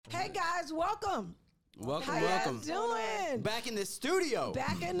Hey guys, welcome. Welcome, How welcome. y'all doing? Back in the studio.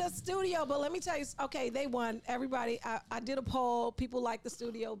 Back in the studio, but let me tell you, okay, they won. Everybody, I did a poll. People like the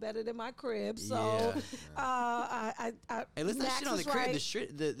studio better than my crib, so Hey, let's not Max shit on the was crib.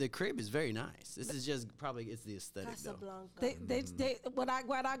 right. The crib is very nice. This is just probably it's the aesthetic though. What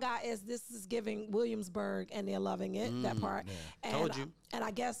I got is this is giving Williamsburg, and they're loving it. That part. Yeah. And, Told you. And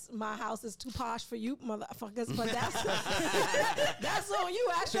I guess my house is too posh for you, motherfuckers. But that's that's on you.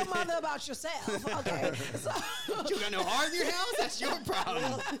 Ask your mother about yourself. Okay. So, You got no heart in your house? That's your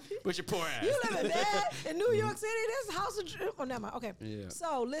problem. With your poor ass. you live in bed in New York City. This house is never mind. Okay. Yeah.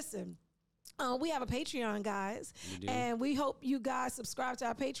 So listen. We have a Patreon, guys, We do. and we hope you guys subscribe to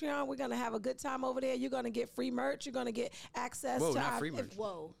our Patreon. We're going to have a good time over there. You're going to get free merch. You're going to get access Whoa, to not our free merch.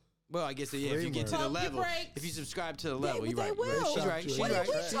 Whoa. Well, I guess if you get to the Pump your level, brakes. if you subscribe to the level, you're they right. will. She's right. She's We right.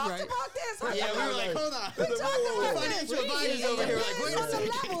 talked She's right. about this. Yeah, we were like, hold on. We talked about this. Financial advisors over here, like, wait a on the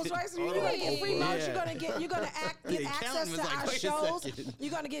second. levels, right? So you're gonna get free merch. Yeah. You're gonna get The access accountant was to like, our wait a shows. second.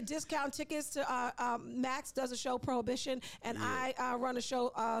 You're gonna get discount tickets to Max does a show Prohibition, and I run a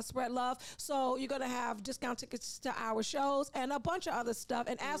show Spread Love. So you're gonna have discount tickets to our shows and a bunch of other stuff.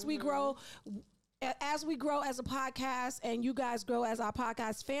 And as we grow. As we grow as a podcast and you guys grow as our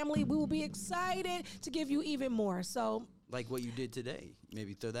podcast family, we will be excited to give you even more. So Like what you did today.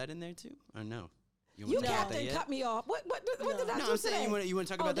 Maybe throw that in there too? Or no? you wanna talk about captain that yet? cut me off. What did I No, do I'm saying today? you want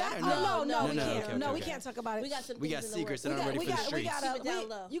to talk about that or no, no? we can't. okay, No, okay, we okay. can't talk about it. We got some We got things in the secrets works. that aren't ready for the streets. Keep it down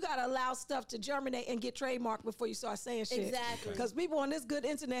low. You gotta allow stuff to germinate and get trademarked before you start saying shit. Exactly. Because people on this good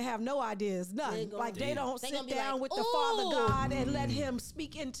internet have no ideas, none. They gonna- Like they don't They sit gonna be down like, with the "Ooh." Father God and let Him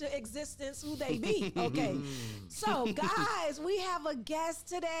speak into existence who they be. Okay. So guys, we have a guest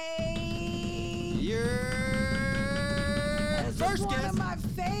today. Your first One guest. of my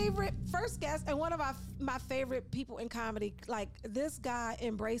favorite first guests and one of my favorite people in comedy. Like this guy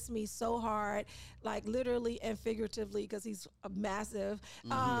embraced me so hard, like literally and figuratively, because he's massive in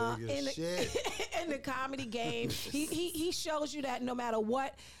the comedy game. He shows you that no matter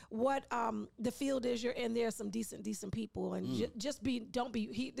what the field is you're in, there's some decent people, and don't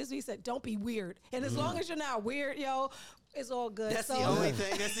be weird. And as long as you're not weird, yo. It's all good. That's the only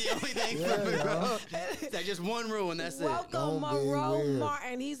thing. That's the only thing for me, bro. That's just one rule, and that's it. Welcome, Monroe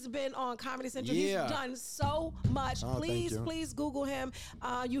Martin. He's been on Comedy Central. Yeah. He's done so much. Oh, Please Google him.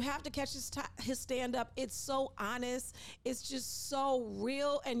 You have to catch his stand-up. It's so honest. It's just so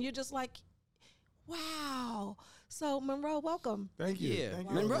real, and you're just like, wow. So, Monroe, welcome. Thank you. Yeah, Thank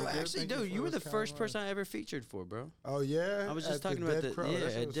you. Monroe. Thank you. Actually, Thank you dude, for you were the this first kind person I ever featured for, bro. Oh yeah. I was just At talking the about Dead the- Crow. yeah,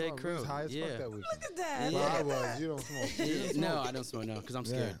 That shit at was Dead fun. We Crow. was high as Yeah. fuck that weekend. Look at that. Well, I was. You don't smoke. You don't No, smoke. I don't smoke no, because I'm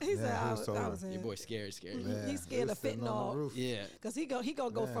scared. He said, Yeah, he was I sober. was in. Your boy scared. Yeah, He's scared we of was sitting on the fentanyl. roof. Yeah. Because he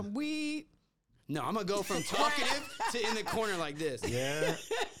gonna go from weed. No, I'm gonna go from talkative to in the corner like this. Yeah.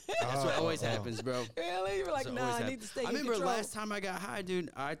 That's what always happens, bro. Really? You were like, That's what nah, always I happens. need to stay I in remember control. last time I got high, dude.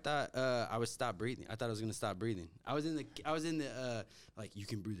 I thought I would stop breathing. I thought I was gonna stop breathing. I was in the like, you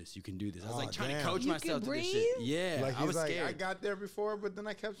can breathe this, you can do this. I was like trying to coach You myself can to this shit. breathe? Yeah, Like I was he's like, scared. I got there before, but then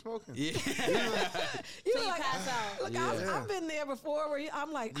I kept smoking. Yeah. You Till were you like, pass out. Look, Yeah. I've been there before where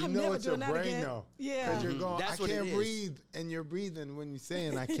I'm like, You I'm know never it's your doing that brain again. though. Yeah. Because you're going, That's I what it can't is. breathe, and you're breathing when you're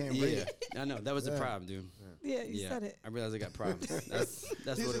saying I can't breathe. Yeah, I know that was the problem, dude. Yeah, you Yeah, said it. I realized I got problems. That's He's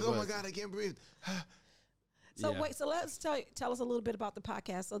what like, it oh was. my God, I can't breathe. So Yeah. wait, so let's tell us a little bit about the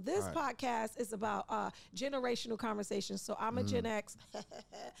podcast. So this All right. podcast is about generational conversations. So I'm a Gen X,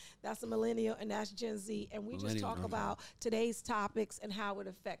 that's a millennial, and that's Gen Z, and we just Millennial, talk okay. about today's topics and how it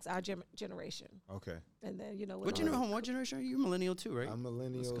affects our generation. Okay. And then What generation are you? Millennial too, right? I'm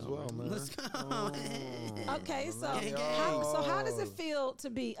millennial as go, well, man. Let's go. Okay, so Millennial. how does it feel to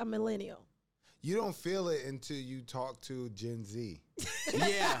be a millennial? You don't feel it until you talk to Gen Z.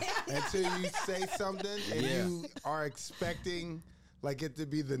 Yeah. Until you say something and Yeah. you are expecting like it to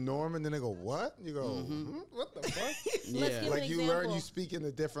be the norm, and then they go, "What?" You go, "What the fuck?" Let's Yeah. give Like an you example. learn, you speak in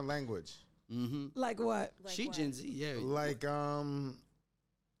a different language. Like what? Like She what? Gen Z, yeah. Like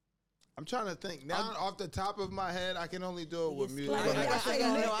I'm trying to think now. Off the top of my head, I can only do it with music. Like, But I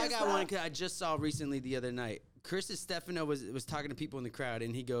got- I got one 'cause I just saw recently the other night. Chris Stefano was talking to people in the crowd,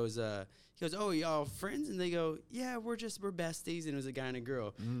 and he goes, "Oh, y'all friends?" And they go, "Yeah, we're besties." And it was a guy and a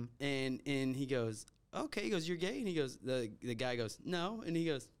girl, and he goes, "Okay." He goes, "You're gay?" And he goes, the guy goes, "No," and he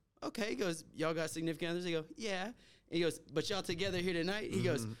goes, "Okay." He goes, "Y'all got significant others?" They go, "Yeah." And he goes, "But y'all together here tonight?" He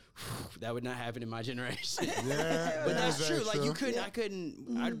goes, "That would not happen in my generation." Yeah, But that's very true. Like you couldn't, I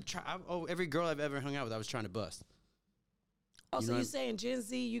couldn't. I'd try. Every girl I've ever hung out with, I was trying to bust. Oh, You so know you're what- saying Gen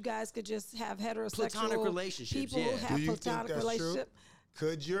Z, you guys could just have heterosexual Platonic relationships, people yeah. have Do you think platonic that's true? relationship?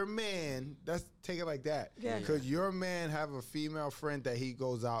 Could your man, let's take it like that. Yeah. Could your man have a female friend that he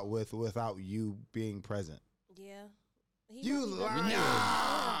goes out with without you being present? Yeah. You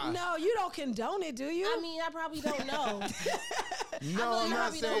lying. No, you don't condone it, do you? I mean, I probably don't know. No, I'm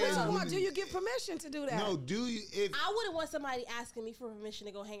not saying. Well, do you give permission to do that? No, do you? If I wouldn't want somebody asking me for permission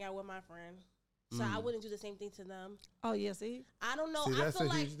to go hang out with my friend. So I wouldn't do the same thing to them. Oh, yeah, see? I don't know. See, I that's feel a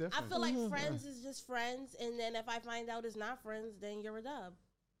like huge difference. friends is just friends, and then if I find out it's not friends, then you're a dub.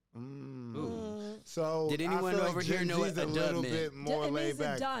 So Did I anyone feel over like here Gen know Z's what a a dub little meant? bit more It laid means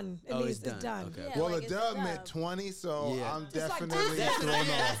back. it's done. It Oh, means it's it's done. done. Okay. Yeah, Well, like a it's dub dub. meant 20, so Yeah. I'm like definitely that. thrown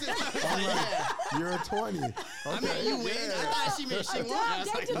off. I'm like, you're a 20. Okay, I mean, you win. yeah. I thought she meant she A won. dub, I was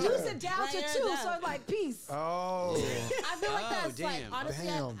they like, deduce it down Right, to you're 2, a so dub. it's like peace. Oh. I feel like that's like damn. honestly,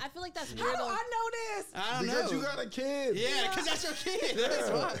 Damn. I feel like that's How weird. do I know this? I don't Because know. you got a kid. Yeah, because that's your kid. That's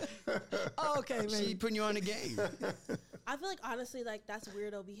why. Oh, okay, She man. putting you on the game. I feel like honestly, like that's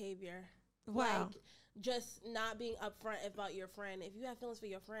weirdo behavior. Wow. Like, just not being upfront about your friend. If you have feelings for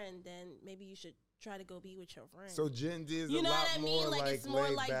your friend, then maybe you should try to go be with your friend. So Gen Z is You a know lot what I mean? more Like, like it's more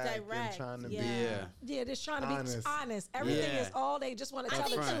laid like back direct. and trying to be. Yeah. Yeah, just trying to be Honest. honest. Everything Yeah. is all they just want to I tell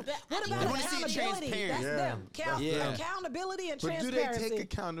think the the truth. be- What I think about the wanna see accountability? transparency. That's Yeah. them. Yeah. Accountability and But do transparency. they take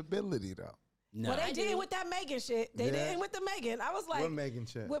accountability though? No. Well, they I did do. with that Megan shit. They Yeah. did with the Megan. I was like, What Megan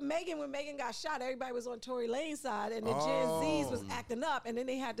shit? when Megan got shot, everybody was on Tory Lane's side, and the Gen Oh. Z's was acting up, and then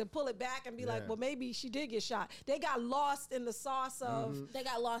they had to pull it back and be like, Yeah. well, maybe she did get shot. They got lost in the sauce of They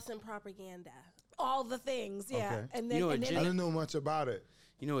got lost in propaganda. all the things, yeah. Okay. And then, You know what and then Jen- I they- didn't know much about it.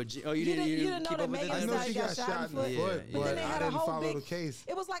 You know what? Oh, You didn't know keep that up with Megan it? I Thee know Stallion she got shot in the foot. foot, Yeah, but but then they I had a didn't whole follow big the case.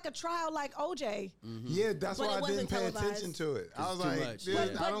 It was like a trial, like OJ. Yeah, that's But why it I didn't wasn't pay televised. attention to it. I was It's too like, much, dude,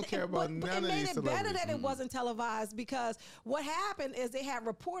 yeah. I don't care about but none it of made these it better celebrities. that it wasn't televised because what happened is they had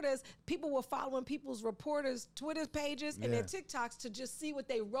reporters, people were following people's reporters' Twitter pages and their Yeah. TikToks to just see what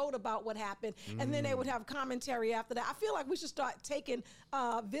they wrote about what happened. And then they would have commentary after that. I feel like we should start taking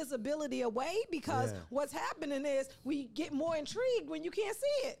visibility away because Yeah. what's happening is we get more intrigued when you can't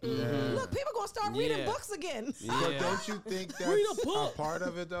see it. Look, people going to start reading Yeah. books again. But Yeah. don't you think that's a part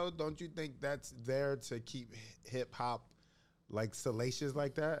of it though? Don't you think that's there to keep hip hop like salacious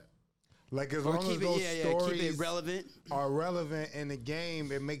like that? Like as Or long as keep it, those keep stories it relevant. are relevant in the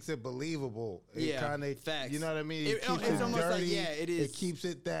game, it makes it believable. It Yeah, kinda, facts. You know what I mean? It- keeps it's it almost like, dirty. yeah, it is. It keeps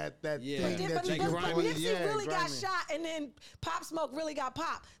it that Yeah. thing But- that But, you like but, can but grimy. put. Nipsey Yeah, really got grimy. shot, and then Pop Smoke really got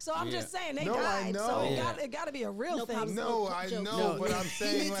popped. So I'm Yeah. just saying they No, I died. So know. it got to be a real No thing. Pop No, Smoke I joke. know, but I'm he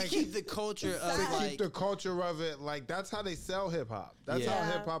saying meant like to keep the culture of to like keep the culture of it, like that's how they sell hip hop. That's Yeah.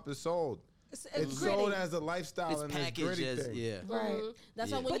 how hip hop is sold. It's It's gritty. sold as a lifestyle it's and this packaged gritty as thing. yeah. Right.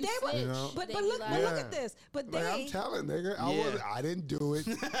 That's Yeah. why when But you they were, snitch, You know? but they but be look, like, but look Yeah. at this. But Like they, I'm telling nigga, Yeah. I didn't do it.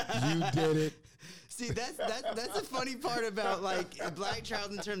 You did it. See, that's the funny part about like Black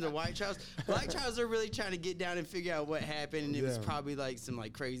Trials in terms of White Trials. Black Trials are really trying to get down and figure out what happened, and it was Yeah. probably like some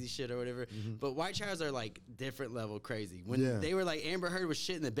like crazy shit or whatever. But White Trials are like different level crazy. When Yeah. they were like Amber Heard was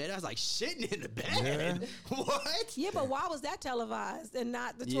shit in the bed, I was like shitting in the bed. What? yeah, but why was that televised and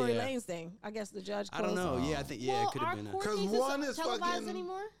not the Tory Yeah. Lanez thing? I guess the judge. I don't know. closed. Yeah, I think well, it could are have been. court 'Cause cases one is televised fucking-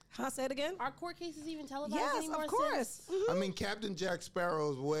 anymore? Huh? Say it again. Are court cases even televised Yes, anymore? of course. since- I mean, Captain Jack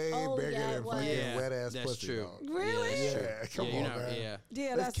Sparrow's way Oh, bigger yeah, it than was. fucking Yeah, wet ass that's pussy. true. Dog. Really? Yeah, Yeah, come you're on, not- man. yeah.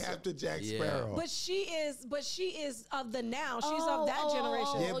 Yeah, That's that's. Captain Jack Yeah. Sparrow. But she is of the now. She's Oh, of that oh, generation.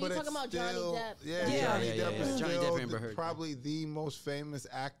 oh, yeah, oh, but you're it's talking about Johnny still, Depp. Yeah, Yeah. Johnny Yeah, Depp yeah, is yeah. Johnny still Depp, Amber Heard. probably the most famous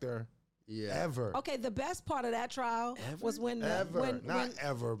actor Yeah. ever. Okay, the best part of that trial was when the, Ever. when, Not when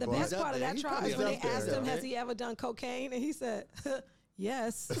ever, the but best He's up part of there. that He trial probably is when they up there. asked him, He's up "Has he ever done cocaine?" And he said,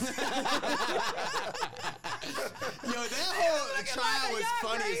 "Yes." Yo, that whole trial was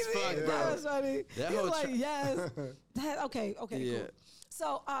funny as fuck, That bro. was funny. That He was whole like, tri- "Yes." Okay, Yeah. cool.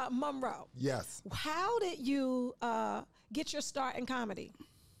 So, Monroe, Yes. how did you get your start in comedy?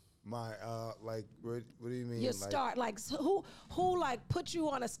 My like what do you mean? Your like, start, like who like put you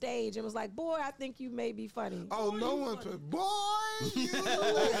on a stage and was like, "Boy, I think you may be funny." Oh, no one put boy.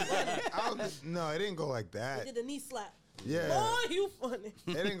 No, it didn't go like They that. did the knee slap. Yeah. Boy, you funny.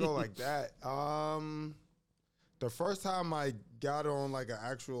 It didn't go like that. The first time I got on like an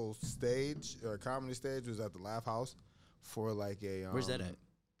actual stage, a comedy stage, was at the Laugh House for like a. Where's that at?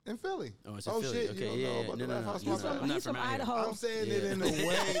 In Philly. Oh, it's in Philly. Shit, Okay, you don't yeah, know yeah. about No, the no, Laugh no. House? He's My from- bad. I'm not He's from from out here. Idaho. I'm saying Yeah. it in a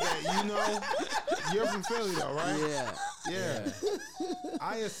way that you know. You're from Philly though, right? Yeah. Yeah.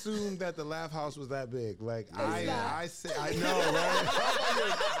 I assumed that the Laugh House was that big. Like not. I know,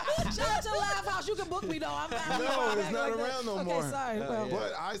 right? Shout out to Laugh House. You can book me though. No, it's not around no more. Okay, sorry. Well,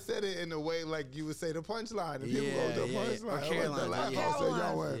 But I said it in a way like you would say the punchline, and people go to the punchline. Or I went to Carolina, Laugh yeah. House, so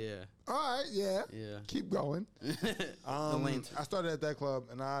y'all went, Yeah. all right, yeah, Yeah. keep going. lantern. I started at that club,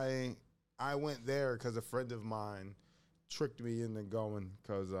 and I went there because a friend of mine tricked me into going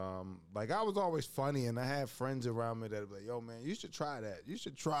because like I was always funny, and I had friends around me that were like, yo man, you should try that, you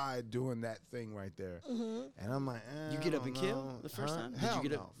should try doing that thing right there. And I'm like, You I get up don't and kill know. the first time? Did Hell you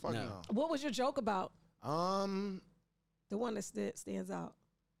get no, up? fuck No. no. what was your joke about? Um, The one that stands out.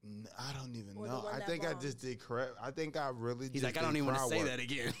 I don't even Or the know. one I that think I bombed. just did correct. I think I really He's just like, I did don't even want to crowd say work. that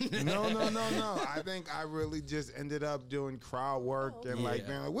again. No. I think I really just ended up doing crowd work and like Yeah.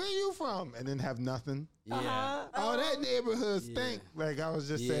 being like, where you from? And then have nothing. Yeah. Oh, that neighborhood stink. Like I was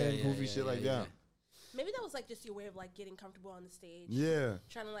just saying goofy shit like that. Maybe that was like just your way of like getting comfortable on the stage. Yeah.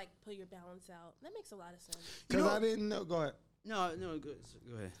 Trying to like put your balance out. That makes a lot of sense. Because I didn't know. Go ahead. No, go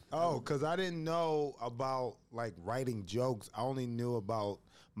ahead. Oh, because I didn't know about like writing jokes. I only knew about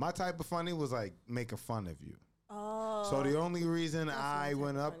my type of funny was like making fun of you. Oh. So the only reason That's my I type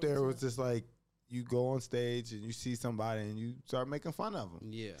went of up funny, there too. was just like you go on stage and you see somebody and you start making fun of them.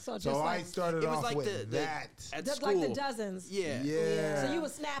 Yeah. So just So I like started It was off like with the that. at just school. like the dozens. Yeah. Yeah. So you were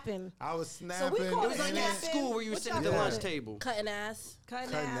snapping, I was So snapping. we call It was like and at snapping. school where you were What sitting at y'all the call lunch it? table. Cutting ass.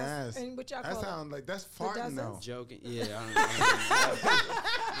 cutting Cutting ass. ass. And what y'all That call it? sounds like that's farting dozens? though. Joking. Yeah. I don't know.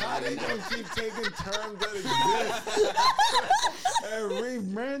 How they gonna keep taking terms that exist and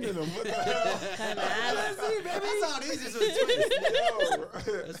rebranding them? What the hell? Cutting ass. That's all it is. Is a twist.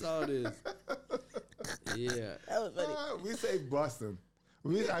 Yo. That's all it is. Yeah. That was funny. We say busting.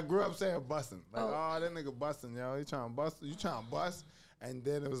 I grew up saying busting. Like, oh, that nigga busting, yo. He trying to bust. You trying to bust? And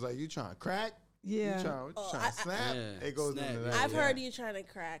then it was like, you trying to crack? Yeah. You trying to snap? Yeah, It goes snap, into yeah. that. I've heard you trying to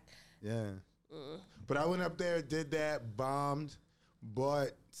crack. Yeah. But I went up there, did that, bombed,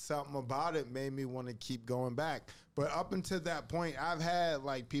 but something about it made me want to keep going back. But up until that point, I've had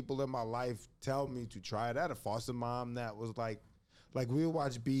like people in my life tell me to try it. I had a foster mom that was like we would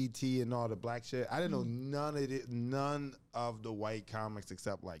watch BET and all the black shit. I didn't know none of the white comics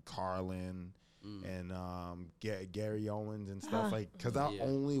except like Carlin and Gary Owens and stuff because I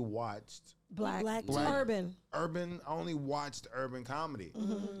only watched Black. Black. Urban. urban. I only watched urban comedy.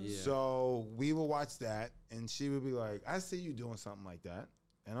 Yeah. So we would watch that, and she would be like, "I see you doing something like that,"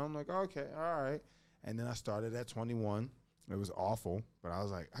 and I'm like, "Okay, all right." And then I started at 21. It was awful, but I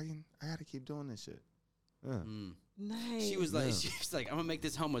was like, I got to keep doing this shit. Yeah. Nice. She was like, I'm gonna make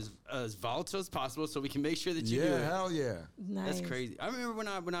this home as volatile as possible so we can make sure that you do Yeah, it. hell yeah. nice. That's crazy. I remember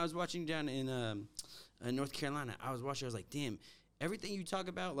when I was watching down in North Carolina, I was watching. I was like, damn, everything you talk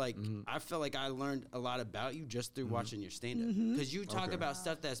about, like I felt like I learned a lot about you just through watching your stand up because you talk about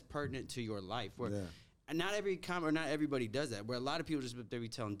stuff that's pertinent to your life. Where and not everybody does that. Where a lot of people just they be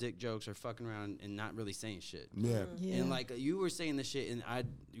telling dick jokes or fucking around and not really saying shit. Yeah. Yeah. And like you were saying this shit, and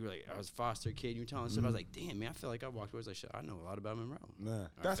you were like, I was a foster kid. You were telling stuff. I was like, damn, man, I feel like I walked away. I was like, shit, I know a lot about Monroe. Yeah.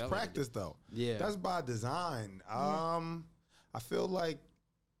 I That's felt like I practice, though. Yeah. That's by design. I feel like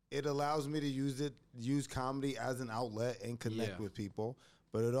it allows me to use comedy as an outlet and connect with people,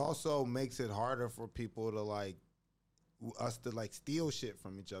 but it also makes it harder for people to like us to like steal shit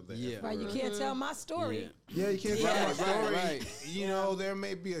from each other. Yeah. Right, you can't tell my story. Yeah, you can't tell my Right, story. right. You know, there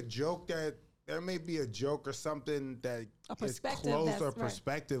may be a joke or something that A is perspective close that's or right.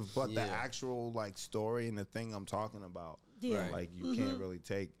 perspective, but the Yeah. actual like story and the thing I'm talking about, Yeah. Right. like you can't really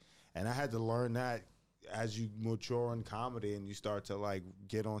take. And I had to learn that as you mature in comedy and you start to like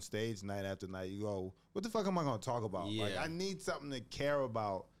get on stage night after night, you go, what the fuck am I going to talk about? Like Yeah. I need something to care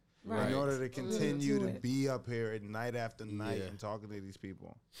about. Right. In order to continue to to it. be up here at night after night Yeah. and talking to these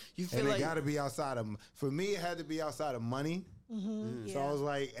people. You feel And it like got to be outside of, for me, it had to be outside of money. So I was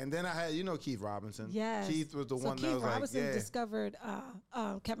like, and then I had, Keith Robinson. Yes. Keith was the So one Keith that was Robinson like, discovered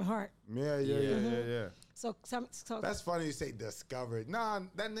Kevin Hart. yeah. So That's funny you say discovered. Nah,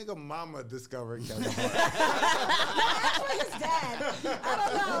 that nigga mama discovered Kevin Hart. actually his dad. I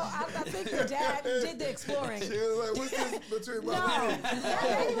don't know. I think the dad did the exploring. She was like, what's this between No, my feet?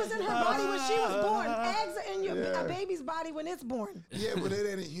 that baby was in her body when she was born. Eggs are in a baby's body when it's born. Yeah, but it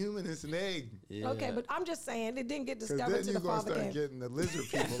ain't a human, it's an egg. Okay, but I'm just saying it didn't get Because discovered then till you're the going to father start came. getting the lizard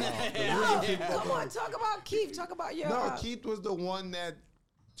people out. The No, lizard people come on, talk about Keith. Talk about your. No, Keith was the one that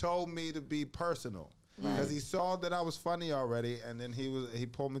told me to be personal because he saw that I was funny already, and then he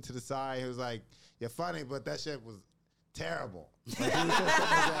pulled me to the side. He was like, "You're funny, but that shit was terrible." Like, he would say something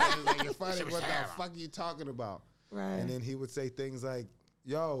like that. He was like, "You're funny, what the fuck are you talking about?" Right. And then he would say things like,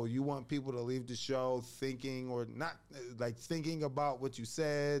 yo, you want people to leave the show thinking or not, like thinking about what you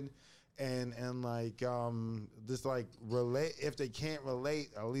said, and like just like relate. If they can't relate,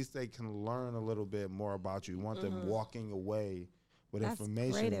 at least they can learn a little bit more about you. You want them walking away with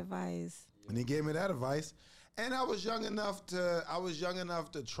information. Great advice. And he gave me that advice. And I was young enough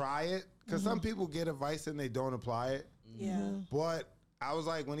to try it, because some people get advice and they don't apply it. Yeah. But I was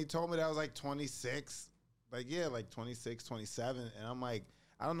like, when he told me that I was like 26, like 26, 27, and I'm like,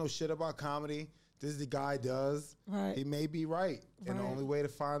 I don't know shit about comedy. This is the guy does. Right. He may be right. And the only way to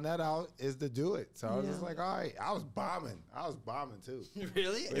find that out is to do it. So I was just like, all right. I was bombing too.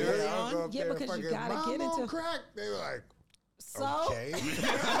 Really? Yeah, Early I would on? go up Yeah, there and because you fucking, gotta "Mom get on into crack." They were like, so. okay. Yeah,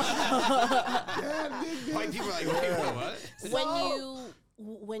 nigga. White people are like, wait, what?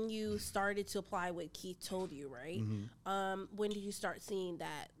 When you started to apply what Keith told you, right? When did you start seeing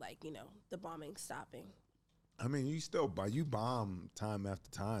that, like, the bombing stopping? I mean, you bomb time after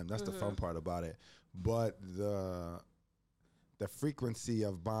time. That's the fun part about it. But the frequency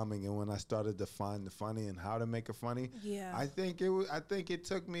of bombing, and when I started to find the funny and how to make it funny, I think it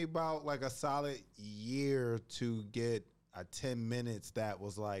took me about like a solid year to get a 10 minutes that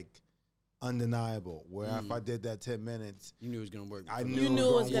was like undeniable. Where if I did that 10 minutes, you knew it was gonna work. I knew it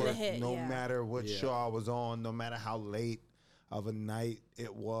was gonna hit. No matter what show I was on, no matter how late of a night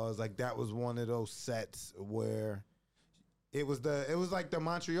it was. Like, that was one of those sets where it was like the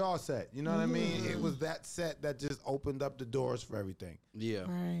Montreal set. You know what I mean? It was that set that just opened up the doors for everything. Yeah.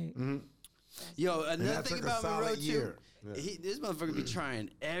 Right. Yo, another thing about Monroe too, Yeah. this motherfucker be trying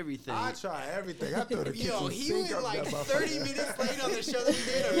everything. I try everything. I throw the Yo, kitchen he sink went up like that 30 minutes late on the show that we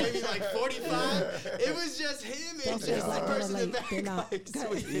did, or maybe like 45. It was just him and Don't just feel the like person in they're the late. They're back not. like Go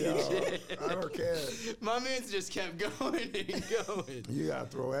ahead. sweet Yo, shit. I don't care. My man's just kept going and going. You gotta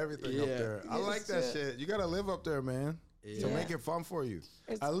throw everything up there. I like that shit. You gotta live up there, man. To make it fun for you.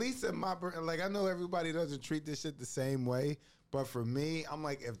 At least in my, like, I know everybody doesn't treat this shit the same way, but for me, I'm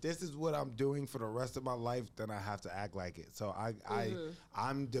like, if this is what I'm doing for the rest of my life, then I have to act like it. So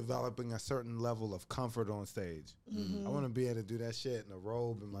I'm developing a certain level of comfort on stage. I want to be able to do that shit in a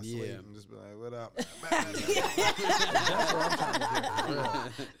robe in my sleep and just be like, what up? That's what I'm trying to get for real.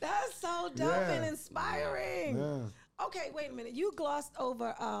 That's so dope and inspiring. Yeah. Okay, wait a minute. You glossed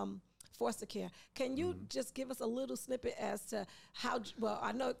over foster care. Can you just give us a little snippet as to how'd you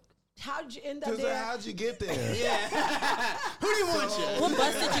end up there? How'd you get there? Who do you want you? What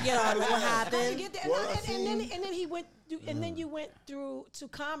bus did you get on? What How'd you happened? get there? And then he went through, and then you went through to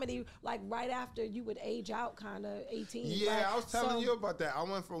comedy like right after you would age out, kind of 18. Yeah, right? I was telling you about that. I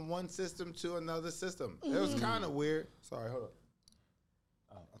went from one system to another system. It was kind of weird. Sorry, hold on.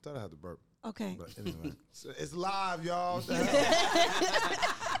 I thought I had to burp. Okay. But anyway, so it's live, y'all.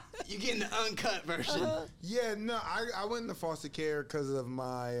 You getting the uncut version? Yeah, no, I went into foster care because of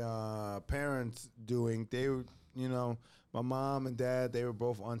my parents doing. They were, my mom and dad. They were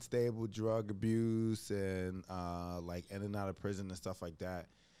both unstable, drug abuse, and like in and out of prison and stuff like that.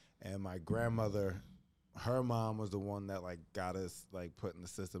 And my grandmother, her mom was the one that like got us like put in the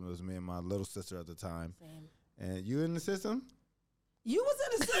system. It was me and my little sister at the time. Same. And you in the system? You was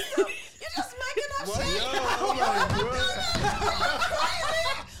in the system. You're just making up shit. Yo, I'm like,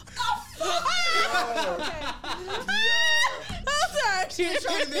 I'm sorry. She was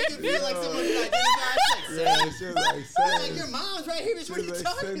trying to make it feel like someone who identifies sex. yeah, she was like, Like, your mom's right here. Bitch, what are you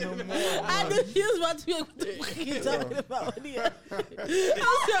talking about? I knew he was about to be like, what the fuck are you talking about?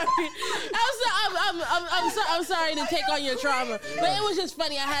 I'm sorry to take on your trauma. But it was just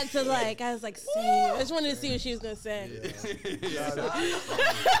funny. I was like, say. I just wanted to see what she was going to say. What is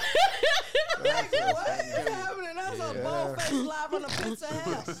happening? That's a bold-faced live on a pizza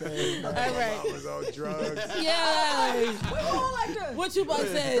house. all right. I was on drugs. Yeah. We all like that. What you about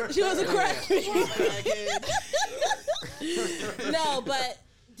said? She was a crackhead. No, but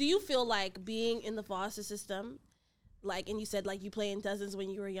do you feel like being in the foster system, like, and you said like you play in dozens when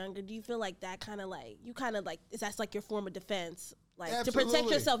you were younger, do you feel like that kind of like, that's like your form of defense? Like, to protect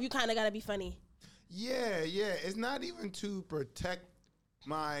Absolutely. yourself, you kind of got to be funny. Yeah. It's not even to protect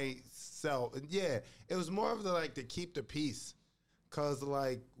myself. Yeah, it was more of to keep the peace. Cause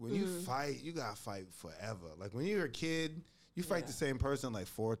like when you fight, you gotta fight forever. Like when you're a kid, you fight the same person like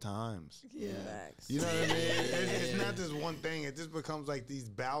 4 times. Yeah. You know what I mean? It's not just one thing. It just becomes like these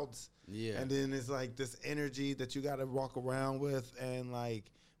bouts. Yeah. And then it's like this energy that you gotta walk around with. And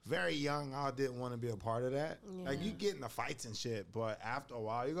like very young, I didn't want to be a part of that. Yeah. Like you get in the fights and shit, but after a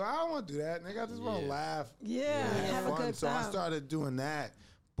while you go, I don't want to do that. Nigga, I just want to laugh. Yeah. Have a good So I time. started doing that.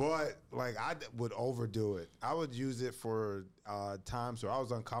 But like I would overdo it. I would use it for times where I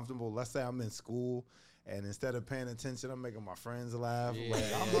was uncomfortable. Let's say I'm in school And instead of paying attention, I'm making my friends laugh. Yeah, Like,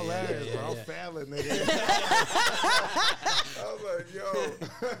 I'm yeah, hilarious, yeah, bro. I'm yeah. failing, nigga. I was like,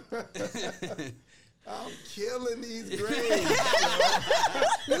 yo. I'm killing these grades.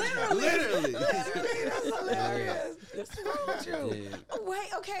 Literally. That's hilarious. What's wrong with you? Yeah. Oh, wait,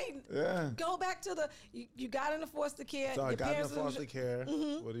 okay. Yeah. Go back to you got into foster care. So I your got into parents- foster care.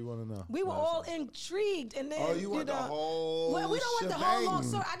 What do you want to know? We were Last all one. intrigued, and then Oh, you want the whole Well, we don't want the whole long shebang.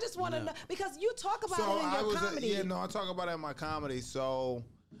 story. I just want to know because you talk about So it in I your was, comedy. I talk about it in my comedy. So,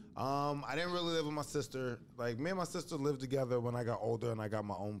 I didn't really live with my sister. Like me and my sister lived together when I got older and I got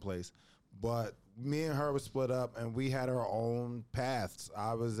my own place. But me and her were split up, and we had our own paths.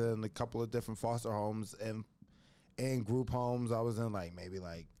 I was in a couple of different foster homes and group homes. I was in maybe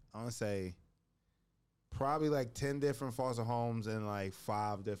I want to say probably 10 different foster homes and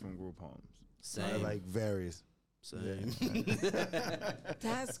 5 different group homes. Same. Like varies. Same.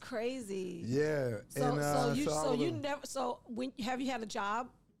 That's crazy. Yeah. Have you had a job?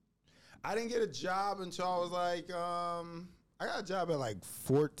 I didn't get a job until I was I got a job at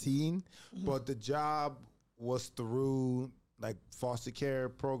 14, but the job was through foster care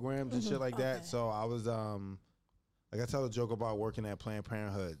programs and shit like that. Okay. So I was I tell a joke about working at Planned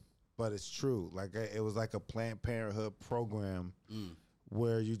Parenthood, but it's true. It was a Planned Parenthood program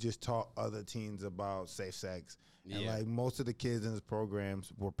where you just taught other teens about safe sex. Yeah. And most of the kids in this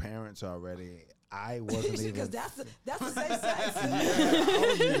programs were parents already. I wasn't even. Because that's the safe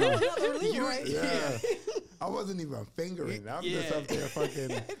sex. Yeah. I wasn't even fingering. I'm just up there fucking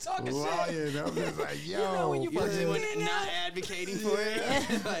Talking lying. shit. I'm just like, yo. know when you You fucking really get in not there. advocating for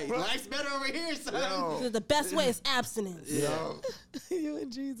it. Life's better over here, son. Yo, The best way is abstinence. yo, You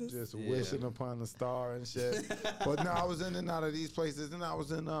and Jesus. just wishing upon a star and shit. But no, I was in and out of these places, and I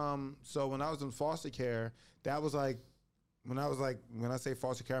was in so when I was in foster care, that was when I say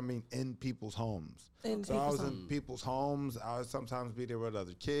foster care, I mean in people's homes. So I was in people's homes. I would sometimes be there with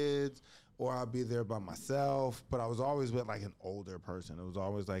other kids, or I'd be there by myself. But I was always with an older person. It was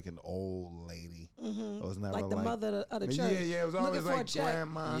always an old lady. It was never Like the mother of the church. Yeah. It was always Looking for a check.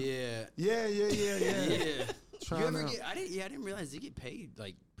 grandma. Yeah. Yeah. Yeah. You Trying ever to- get? I didn't realize they get paid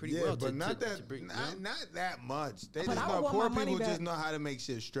pretty Yeah, well. but to not bring, not that much. They But just I know would want poor my money people back. just know how to make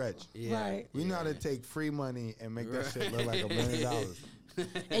shit stretch. Yeah. Right. We know how to take free money and make that shit look like $1 million.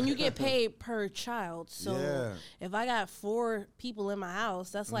 And you get paid per child. So Yeah. if I got 4 people in my house,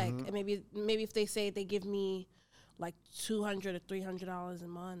 that's maybe if they say they give me $200 or $300 a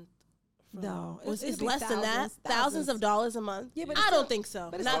month. No, It's less than that. Thousands of dollars a month. Yeah, but I it's don't still- think so.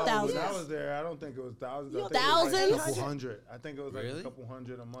 but it's Not still- When thousands. I was there, I don't think it was thousands. You I don't think it was Thousands? a couple hundred. I think it was Really? a couple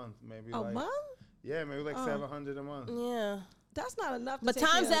hundred a month, maybe. A month? Yeah, maybe 700 a month. Yeah. That's not enough. To But take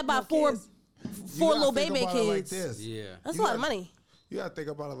times care that of by no 4 kids. You gotta little think baby about it like kids. this. Yeah. That's You a lot of got- money. You gotta think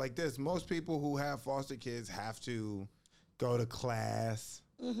about it like this. Most people who have foster kids have to go to class,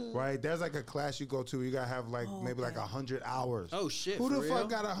 right? There's a class you go to. You gotta have maybe 100 hours. Oh shit. Who for the real? fuck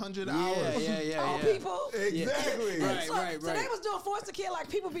got 100 Yeah, hours? yeah. People. Exactly. Right. So they was doing foster care like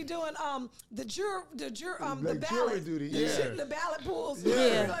people be doing the Like the jury ballot duty, the yeah. shit, the ballot pools.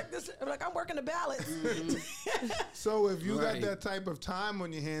 Yeah. Like I'm working the ballots. So if you Right. got that type of time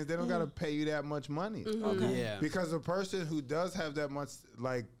on your hands, they don't gotta pay you that much money. Okay. Yeah. Because a person who does have that much,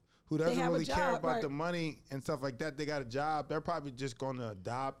 who doesn't have a really care job, about right. the money and stuff like that, they got a job, they're probably just going to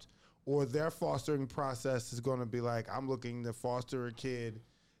adopt, or their fostering process is going to be I'm looking to foster a kid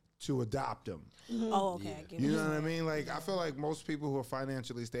to adopt them. Oh, okay. I get You it. know what I mean? I feel like most people who are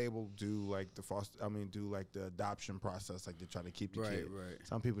financially stable do the adoption process, they try to keep the kid. Right.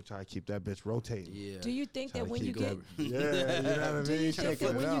 Some people try to keep that bitch rotating. Yeah. Do you think Try that to when you keep get going. Yeah, you know what I do mean? you Try to think that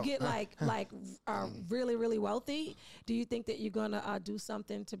put it when you out. get really really wealthy, do you think that you're gonna do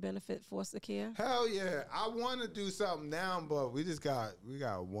something to benefit foster care? Hell yeah. I want to do something now, but we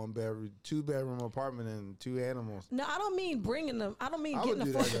got 1 bedroom, 2 bedroom apartment and 2 animals. No, I don't mean bringing them. I don't mean I getting would a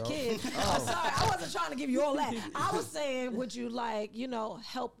do that, foster though. kid. Oh. I'm sorry, I wasn't trying to give you all that. I was saying, would you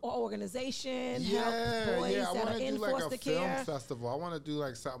help an organization, help boys I that want are to in do foster a film care? festival. I want to do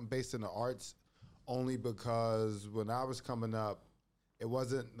something based in the arts, only because when I was coming up, it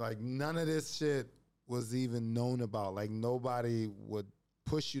wasn't none of this shit was even known about. Nobody would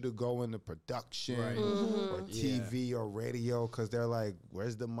push you to go into production Right. or TV or radio because they're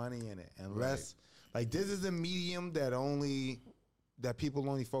where's the money in it? Unless this is a medium that people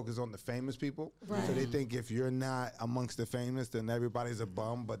only focus on the famous people. Right. So they think if you're not amongst the famous, then everybody's a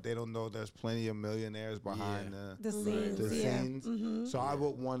bum, but they don't know there's plenty of millionaires behind The scenes, the yeah. scenes. So I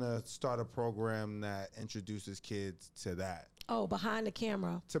would want to start a program that introduces kids to that. Oh, behind the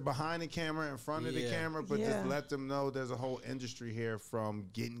camera. To behind the camera, in front of the Yeah. camera, but Yeah. just let them know there's a whole industry here from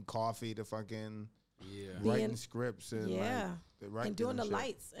getting coffee to fucking writing Being- scripts and and doing the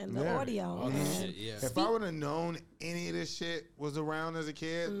lights and the Yeah. audio. All that shit, yeah. If I would have known any of this shit was around as a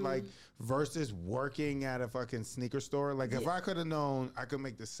kid, like versus working at a fucking sneaker store, like if I could have known I could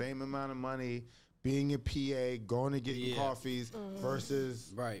make the same amount of money being a PA, going to get coffees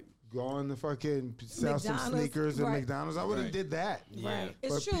versus going to fucking sell some McDonald's, sneakers at right. McDonald's, I would have did that. Right.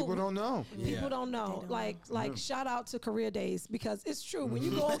 But It's true. people don't know. People don't know. Like shout out to career days because it's true. When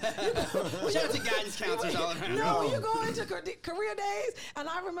you go, Shout out to guidance counselors all around. no, when you go into career days, and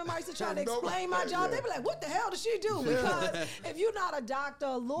I remember I used to try to explain my job. They'd be like, "What the hell does she do?" Because if you're not a doctor,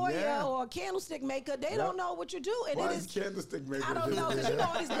 a lawyer, or a candlestick maker, they don't know what you do. And Why it is candlestick maker? I don't know because you know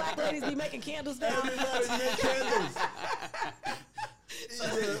all these black ladies be making candles now. Everybody make candles.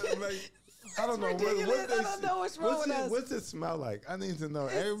 Like, I don't know. ridiculous. I don't know what's wrong with us. What's it smell like? I need to know.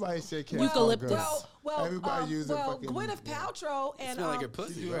 Everybody say candles. Eucalyptus. Everybody uses fucking Gwyneth Paltrow and Smell like her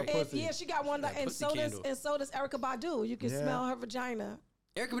pussy, right? yeah, she got one, and so does Erykah Badu. You can smell her vagina.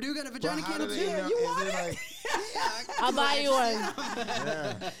 Erykah Badu got a vagina But how candle do too. they know? you Is want it it? like, I'll buy you one.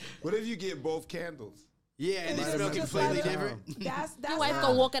 yeah. What if you get both candles? Yeah, and they It's smell just completely like- different. That's Your wife how-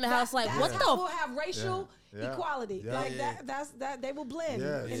 gonna walk in the house like, that's what how the? we'll have racial Yeah. equality. Yeah. Like Yeah. that they will blend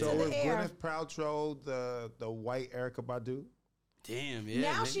Yeah. into So the is air. Gwyneth Paltrow the white Erykah Badu? Damn, yeah.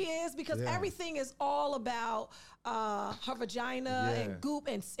 Now man. she is because Yeah. everything is all about her vagina Yeah. and goop,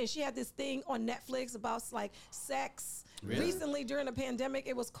 and she had this thing on Netflix about like sex. Really? Recently during the pandemic,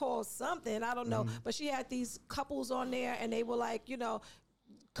 it was called something I don't know, but she had these couples on there, and they were like,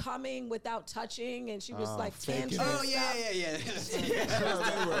 coming without touching, and she was like faking tantric. it. Oh yeah.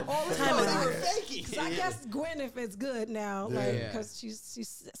 All the Time time. out. They were faking. So I guess Gwyneth is good now, Yeah. because she's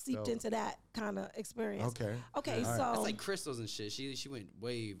seeped So- into that kind of experience. Okay. Okay, All right. so That's like crystals and shit. She went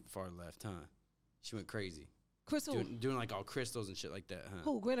way far left, huh? She went crazy. Chris, who? Doing like all crystals and shit like that, huh?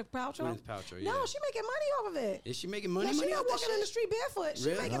 Who? Gwyneth Paltrow? Gwyneth Paltrow, yeah. No, she making money off of it. Is she making money? Yeah, she's money not off that walking in the shit? street barefoot. She's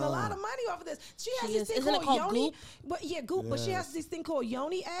Really? making a lot of money off of this. She has She this is. thing Isn't it called called yoni. Goop? But yeah, goop. But she Yes. has this thing called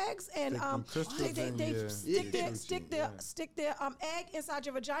yoni eggs, and Stick crystals they in your- stick their Yeah. stick their egg inside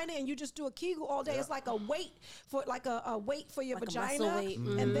your vagina, and you just do a Kegel all day. It's like a weight for a weight for your Like a vagina, muscle weight.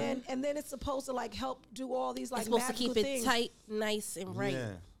 and then it's supposed to like help do all these like It's supposed to magical keep it things. tight, nice, and right.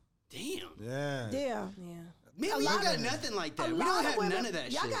 Yeah. Damn. Yeah. Yeah. Yeah. Man, A we lot ain't got of- nothing like A that. We lot don't of have women- none of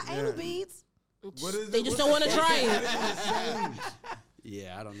that Y'all shit. got anal beads. What is They it? just What's don't want to the- try How it. does it change?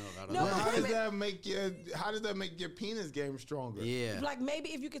 Yeah, I don't know. I don't No, know. Well, how women- does that make your penis game stronger? Yeah. Like maybe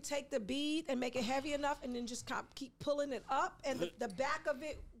if you could take the bead and make it heavy enough, and then just keep pulling it up, and the back of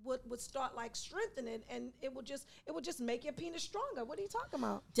it would start like strengthening, and it would just make your penis stronger. What are you talking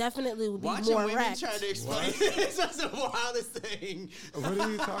about? Definitely would be Watching more women erect. try to explain this is the wildest thing. What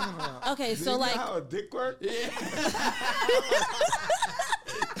are you talking about? Okay, Do so you know like- how a dick works?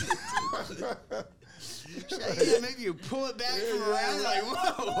 Yeah, maybe you pull it back from around like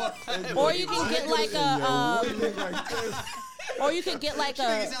whoa. Or you can get like Dick like this. or you can get like Make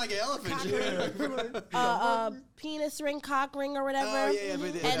it a sound like an elephant. penis ring, cock ring, or whatever. Oh, yeah, but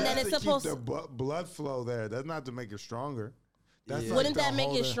and then- then That's it's to supposed. keep the blood flow there. That's not to make it stronger. That's Yeah. like Wouldn't to that make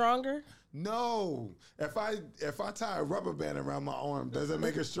hold it stronger? No. If I tie a rubber band around my arm, does it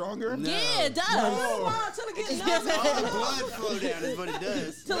make it stronger? No. Yeah, it does. No. Wow, till it gets All the nuts. blood flow down is what it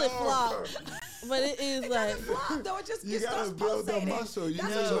does. Till it flop. But it is like Flop, though, it just You starts gotta build the pulsating. muscle. You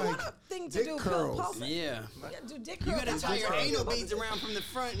That's know, what you like want a thing to dick do. curls. Pulsate. Yeah. Do dick You curls. gotta That's tie what your I'm anal about to beads do. around from the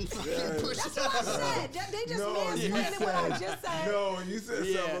front and fucking Yeah. push That's it what I up. said. They just No, you mansplaining what I said. just said. No, you said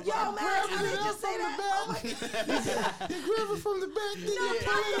Yeah. something Yo, about man, I didn't just say that. Oh my God. you grab it from the back. Then you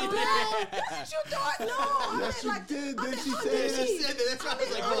From pull the it back. That's what you thought. No, I Yes, meant you like did. I Then meant she said underneath. She said that. That's why I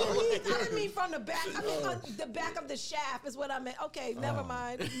was like, oh. Underneath. I didn't mean from the back. I mean the back of the shaft is what I meant. Okay, never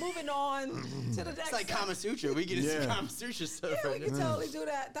mind. Moving on to the next. It's like Kama Sutra. We get into Yeah. Kama Sutra stuff Yeah, we right can now. totally do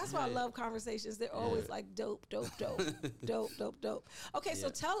that. That's why I love conversations. They're always like dope. Okay, so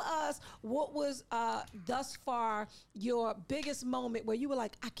Yeah. tell us what was thus far your biggest moment where you were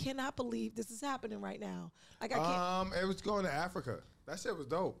like, I cannot believe this is happening right now. Like I can't. It was going to Africa. That shit was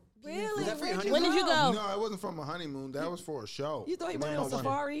dope. Really? that for your Where'd When did you go? No, it wasn't from a honeymoon. That was for a show. You thought you went No, on no,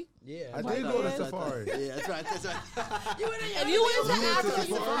 safari? Yeah. I White did go to man. safari. Yeah, that's right. That's right. You went in if you went to went to Africa,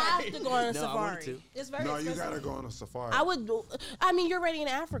 you safari? have to go on a No, I wanted safari. to. It's very No, you expensive. gotta go on a safari. I would. I mean, you're already in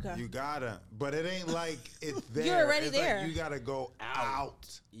Africa. You gotta, but it ain't like it's there. You're already It's like there. you gotta go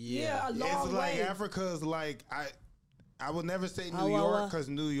out. Yeah, a It's long like way. Africa's like I would never say New Wawa. York because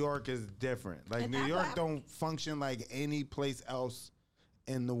New York is different. Like And New York don't function like any place else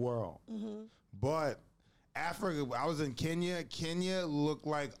in the world. But Africa, I was in Kenya. Kenya looked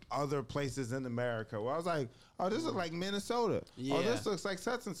like other places in America. Where I was like, oh, this is like Minnesota. Yeah. Oh, this looks like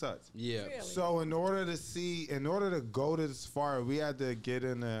such and such. Yeah. Really? So in order to go to the safari, we had to get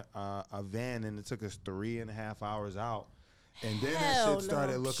in a van, and it took us 3.5 hours out. And then that shit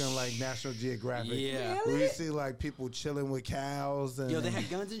started looking like National Geographic. Yeah. Really? We see like people chilling with cows. And Yo, they had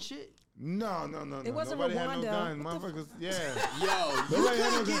guns and shit. No. It wasn't Nobody had no Rwanda. gun. Motherfuckers, yeah. Yo, you Nobody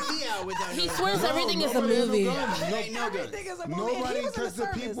had couldn't no get gun. me out with that. He no swears gun. everything is a Nobody had movie. No guns. No, Ain't no guns. Everything is a movie. and nobody, he was in because the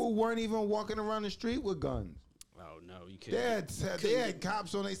service. people weren't even walking around the street with guns. Oh no, you couldn't. They had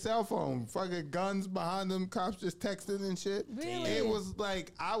cops on their cell phone, fucking guns behind them, cops just texting and shit. Really? It was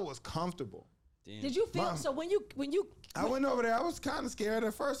like, I was comfortable. Damn. Did you feel so when you I went over there, I was kind of scared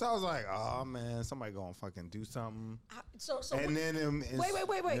at first. I was like, oh man, somebody gonna fucking do something. so And then wait.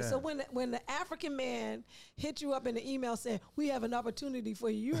 yeah. So when the African man hit you up in the email saying we have an opportunity for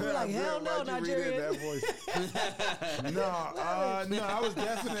you, you were like, hell no, Why'd you read it in Nigerian. that voice? no, I was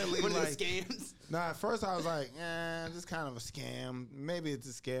definitely One like, of the scams. no, at first I was like, this is kind of a scam. Maybe it's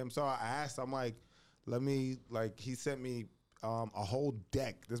a scam. So I asked, I'm like, he sent me a whole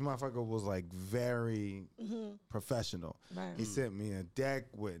deck. This motherfucker was like very professional. Right. He sent me a deck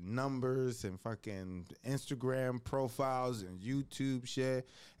with numbers and fucking Instagram profiles and YouTube shit.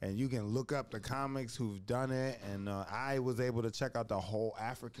 And you can look up the comics who've done it. And I was able to check out the whole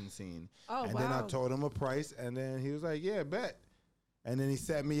African scene. Oh, and then I wow. told him a price. And then he was like, yeah, bet. And then he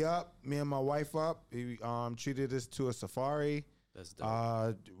set me up, me and my wife up. He treated us to a safari. That's dope.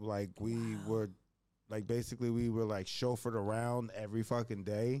 Basically we were like chauffeured around every fucking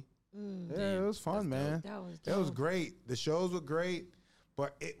day. Yeah, it was fun, man. That was It was dope. great. The shows were great,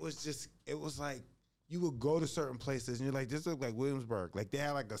 but it was like you would go to certain places and you're like, this look like Williamsburg. Like they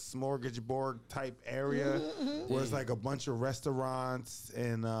had like a smorgasbord type area where it's like a bunch of restaurants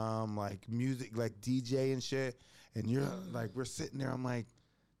and like music, like DJ and shit. And you're like, we're sitting there. I'm like,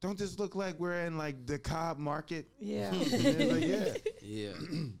 don't this look like we're in like the Cobb Market? Yeah. And they're like, yeah. Yeah.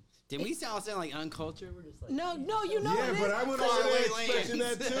 Did we all sound like uncultured? We're just like, No, you know Yeah, it but is. I went Far over there away expecting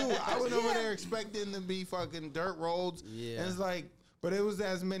lands. that too. I went over there expecting to be fucking dirt roads. Yeah. And it's like, but it was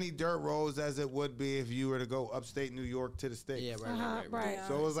as many dirt roads as it would be if you were to go upstate New York to the States. yeah, right. Right.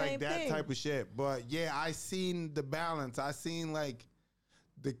 So it was like Same that thing. type of shit. But yeah, I seen the balance. I seen like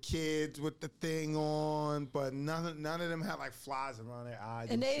the kids with the thing on, but none of them had like flies around their eyes.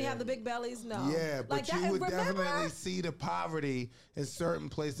 And they didn't shit. have the big bellies, no. Yeah, but Like that, you would remember? definitely see the poverty in certain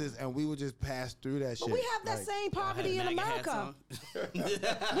places, and we would just pass through that shit. But we have that Like, same poverty in MAGA hats America. on. We have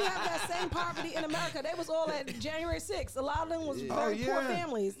that same poverty in America. They was all at January 6th. A lot of them was very poor yeah.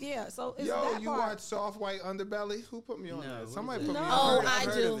 families. Yeah, so it's Yo, that you part. watch Soft White Underbelly? Who put me on No, that? what Somebody is put it? me No. on that. Oh, I've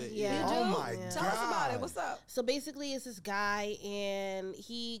I heard do. of it, Yeah. You Oh do? my Tell us about God. it. What's up? So basically, it's this guy, and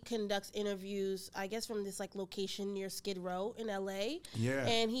he conducts interviews, I guess, from this like location near Skid Row in LA. Yeah.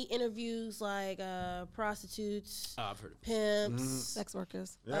 And he interviews like prostitutes, Oh, I've heard of it. pimps. Sex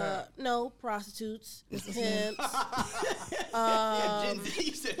workers. Yeah. No, prostitutes, pimps. Gen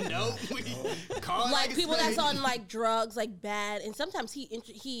Z said no. Call it Like a people that's spade. on like drugs, like bad, and sometimes he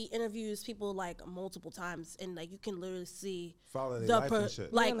interviews people like multiple times, and like you can literally see Follow their the life and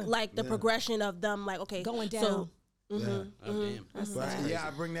shit. like the progression of them, like okay, Going So, down. Oh, damn. But yeah,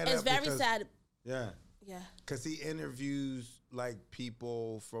 I bring that it's up very because, sad. Yeah. Yeah, Because he interviews like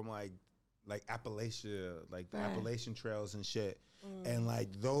people from like Appalachia, like the Right. Appalachian trails and shit. And like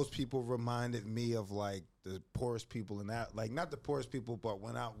those people reminded me of like the poorest people in that, like not the poorest people, but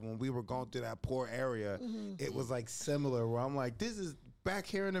when we were going through that poor area, it was like similar where I'm like, this is back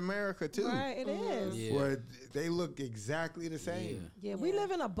here in America too. Right, it is. Yeah. Where they look exactly the same. Yeah, we live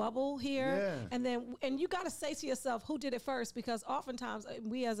in a bubble here, Yeah. and you got to say to yourself, who did it first? Because oftentimes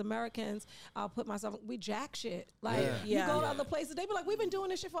we as Americans, I'll put myself, we jack shit. Like Yeah. you Yeah. go to other places, they be like, we've been doing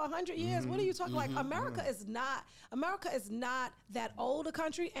this shit for 100 years. What are you talking? Like America is not that old a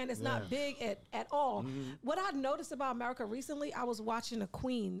country, and it's not big at all. What I noticed about America recently, I was watching the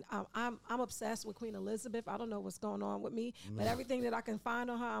Queen. I'm obsessed with Queen Elizabeth. I don't know what's going on with me, but everything that I can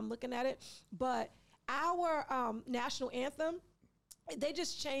find on her, I'm looking at it. But our national anthem, they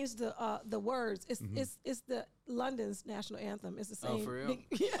just changed the words. It's the London's national anthem. It's the same. Oh, for real?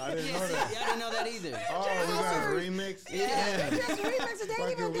 Yeah. I didn't Yeah, know see, that. I didn't know that either. Oh, we got a remix? Yeah, they just remixed it. They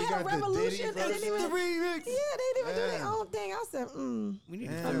Like, didn't we even got have the revolution. Diddy They didn't even. version. Yeah, they didn't even do Yeah. their own thing. I said, We need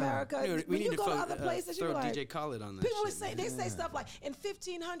Yeah. to America. We When need you to go to other places, you throw be like, DJ Khaled on that. people would shit, say man. they say stuff like in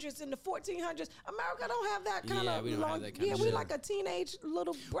 1500s, in the 1400s. America don't have that kind Yeah, of we don't have long. that kind Yeah, of we shit. like a teenage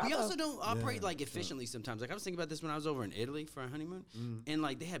little brother. We also don't operate like efficiently sometimes. Like I was thinking about this when I was over in Italy for our honeymoon, and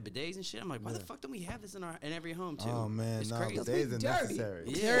like they had bidets and shit. I'm like, why the fuck don't we have this in every home? home too. Oh man, it's no, crazy. bidets are Dirty. necessary.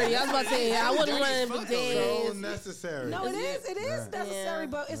 Dirty. I was about to say, I wouldn't Dirty want as to fuck, bidet. So necessary. No, it is necessary, Yeah.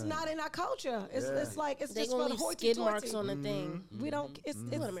 but it's not in our culture. It's like it's They just gonna for the leave hoity skid marks on the Mm-hmm. thing. We don't. It's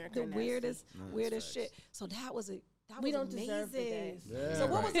America the nasty. weirdest shit. So that was it. That We was don't deserve amazing. bidets. Yeah. So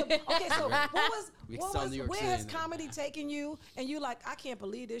what was the, okay? So We what saw was New York where City has and comedy taken you? And you like, I can't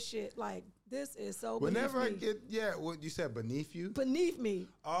believe this shit. Like this is so Whenever I beneath me. get, what you said, beneath you? Beneath me.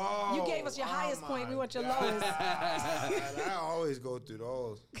 Oh, You gave us your highest point. We my want your God. lowest. I always go through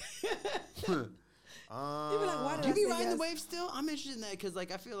those. You be like, why did Do you I be say riding yes? the wave still? I'm interested in that because,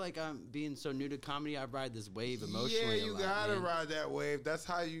 like, I feel like I'm being so new to comedy. I ride this wave emotionally. Yeah, a you lot, gotta man. ride that wave. That's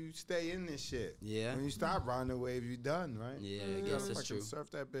how you stay in this shit. Yeah. When you stop riding the wave, you done, right? Yeah, You I gotta guess that's fucking true.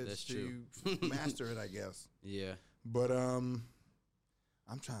 Surf that bitch That's till true. you master it, I guess. Yeah. But I'm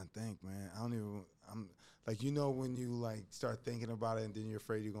trying to think, man. I'm like, you know, when you like start thinking about it and then you're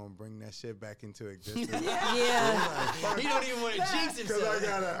afraid you're gonna bring that shit back into existence. Yeah. He don't even want to jinx Because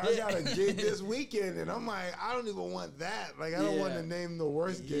himself. I got a gig this weekend, and I'm like, I don't even want that. Like, I don't want to Yeah. name the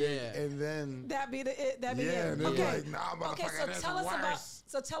worst gig, Yeah. and then That be the it. That be yeah, it. and then Okay. like, nah, motherfucker, Okay, so that's tell us about worse.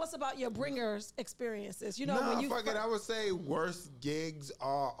 tell us about your bringers experiences. You know, No, when you fuck it. I would say worst gigs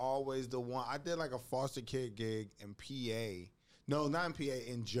are always the one. I did like a foster kid gig in PA. No, not in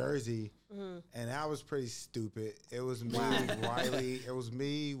PA, in Jersey. And that was pretty stupid. It was me, Riley. It was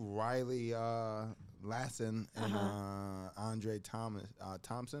me, Riley Lassen, and Andre Thompson.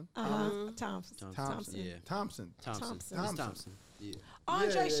 Thompson. Thompson. Yeah. Thompson. Thompson. Thompson. It's Thompson. Yeah.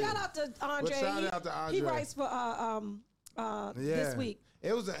 Andre, Yeah. shout out to Andre. shout out to He Andre. writes for this week.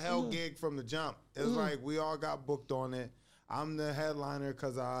 It was a hell gig from the jump. It was like we all got booked on it. I'm the headliner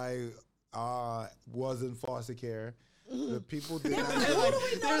because I was in foster care. The people did not. Who do we know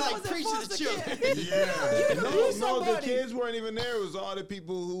They're that like was in preaching to foster children. care? Yeah, You no, knew the somebody. kids weren't even there. It was all the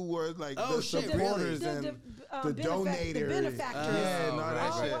people who were like Oh, the shit, supporters The- and the the benefac- the donators. benefactors. Yeah, no,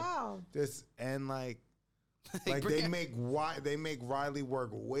 that Oh shit. wow. This and like they make Riley work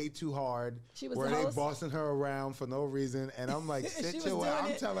way too hard. She was where the they host? bossing her around for no reason, and I'm like, She sit was your doing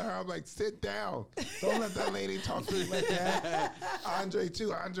I'm it. telling her, I'm like, sit down. Don't let that lady talk to you like that. Andre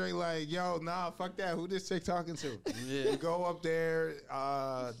too. Andre like, yo, nah, fuck that. Who this chick talking to? Yeah. We go up there.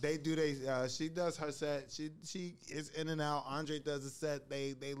 They do she does her set. She is in and out. Andre does a set.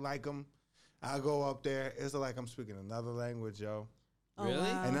 They like him. I go up there. It's like I'm speaking another language, yo. Really?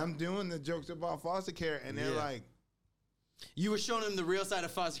 wow. And I'm doing the jokes about foster care, and they're Yeah. like, You were showing them the real side of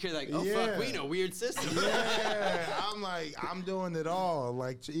foster care, like, oh Yeah. fuck, we in a weird system. yeah. I'm like, I'm doing it all,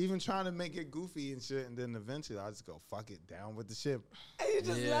 like even trying to make it goofy and shit, and then eventually I just go, fuck it, down with the ship. And you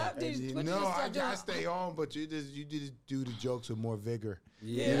just Yeah. laughed. And You I just gotta stay on, but you just do the jokes with more vigor.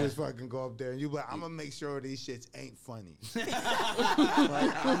 Yeah. You just fucking go up there and you be like, I'm gonna make sure these shits ain't funny.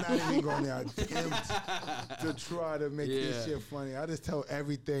 Like, I'm not even gonna attempt to try to make this Yeah. shit funny. I just tell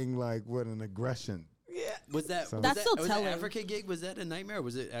everything like with an aggression. Yeah. Was that So- was That's that, still was telling. that Africa gig? Was that a nightmare? Or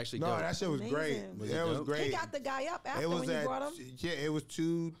was it actually No, dope? that shit was great. Amazing. Was Yeah, it it was dope? great. He got the guy up after It was when you at brought him. it was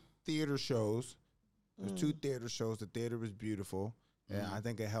 2 theater shows. It was 2 theater shows. The theater was beautiful. Yeah, I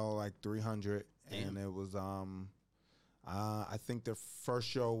think it held like 300, and it was I think the first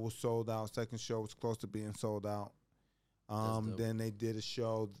show was sold out. Second show was close to being sold out. dope. Then they did a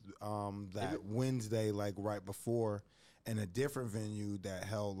show that Wednesday, like right before, in a different venue that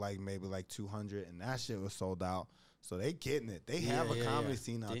held like maybe like 200, and that shit was sold out. So they getting it. They have a comedy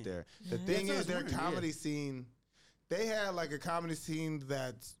scene out Damn. there. The thing That's what I is, was their wondering, comedy scene, they had like a comedy scene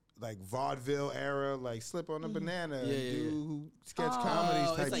that's like vaudeville era, like Slip on a Banana, Yeah, yeah, do sketch Oh, comedies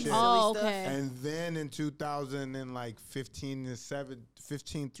it's type like shit. Oh, silly okay. And then in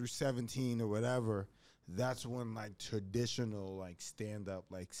 2015 through 17 or whatever, that's when like traditional like stand up,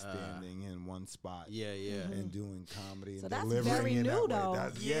 like standing in one spot. Yeah, yeah. And doing comedy So and that's delivering very it new, that though. way.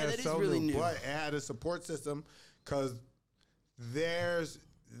 That's, Yeah, that it's is so really new. But it had a support system because there's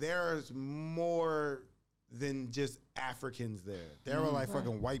more than just Africans there. There were like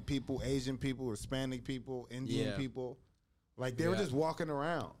fucking white people, Asian people, Hispanic people, Indian Yeah. people. Like they were Yeah. just walking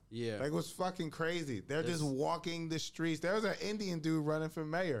around. Yeah. Like it was fucking crazy. They're just That's- walking the streets. There was an Indian dude running for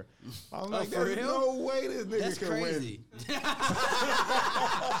mayor. I'm like, for there's real? no way this nigga That's can crazy.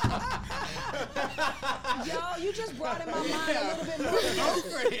 Yo, you just brought in my mind a little bit more.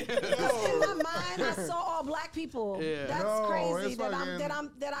 In my mind, I saw all black people. Yeah. That's No, crazy it's that fucking-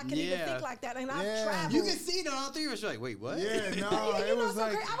 I can even Yeah. think like that. And I've Yeah. traveled. You can see it on all three of us. You're like, wait, what? Yeah, no, And you it know was what's so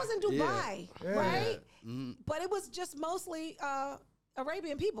like great? I was in Dubai, Yeah. right? Mm-hmm. But it was just mostly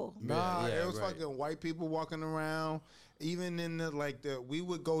Arabian people. Nah, Yeah, it was right. fucking white people walking around. Even in we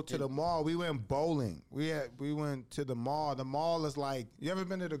would go to the mall. We went bowling. We went to the mall. The mall is like, you ever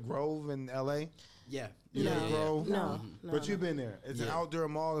been to the Grove in LA? Yeah. You know, Grove? No. But you've been there. It's an outdoor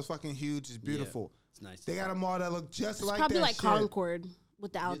mall. It's fucking huge. It's beautiful. It's nice. They got a mall that look just like Probably that like shit. Concord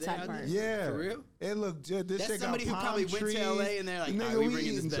with the outside out part. there? Yeah. For real? It looked good. This That's shit somebody got who palm probably went to trees. LA and they're like, Nigga, "All right, we we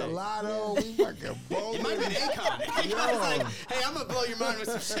bringing eating this back." gelato. We fucking bowling. It might have been Akon. He was like, "Hey, I'm gonna blow your mind with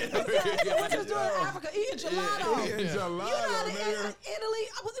some shit over here." What you was doing in Africa? Eating gelato. Eating You know how gelato, to nigga.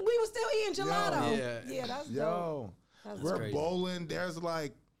 Italy? We were still eating gelato. Yeah. That's dope. Yo, we're crazy. bowling. There's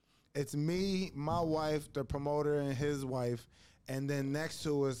like, it's me, my wife, the promoter, and his wife. And then next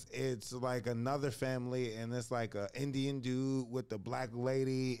to us, it's like another family, and it's like an Indian dude with the black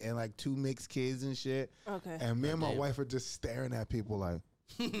lady and like 2 mixed kids and shit. Okay. And me and my wife are just staring at people like,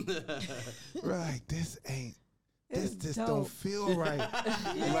 we're like, this ain't, this It's just dope. don't feel right.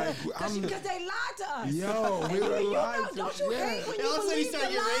 Like, Because they lied to us. yo, we were You know, lied to. don't you hate when And all you of a sudden he believe started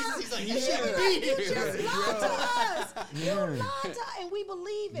the getting lie? racist. He's like, "You Yeah. shouldn't be You here." just lied to us. You Yeah. lied to us, and we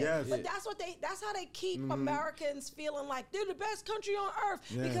believe it. Yes. But that's how they keep Americans feeling like they're the best country on earth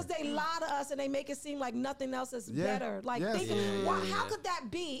Yeah. because they lie to us and they make it seem like nothing else is Yeah. better. Like, Yes. how could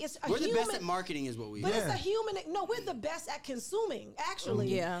that be? It's a We're the human. best at marketing, is what we. But are. it's a human. No, we're the best at consuming.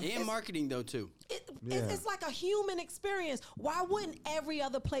 Actually, Yeah. And marketing though too. It's like a human experience. Why wouldn't every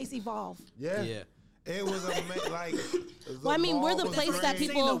other place evolve? Yeah. Yeah. It was like. Well, I mean, we're the mall was place that great.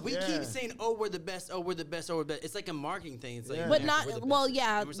 people- Saying, though, we Yeah. keep saying, "Oh, we're the best. Oh, we're the best. Oh, we're the best." It's like a marketing thing. It's like, Yeah. But yeah, not- we're the well, best.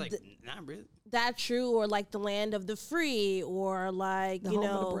 yeah, And we're just like, not really. That true, or like the land of the free, or like, The you home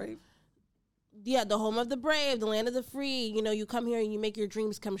know, of the brave. yeah, the home of the brave, the land of the free. You know, you come here and you make your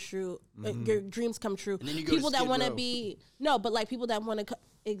dreams come true. Your dreams come true. And then you go to people that Skid want to Row. be but like people that want to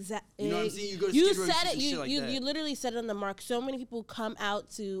exactly. You know what I'm saying? You go to You Skid Row, said you it. see some You shit like you, that. you literally said it on the mark. So many people come out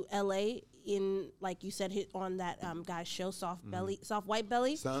to LA in, like you said, hit on that guy's show, soft white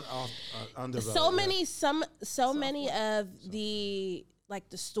belly. Sun off, underbelly, So yeah. many many of the like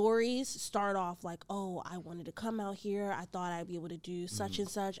the stories start off like, oh, I wanted to come out here, I thought I'd be able to do such and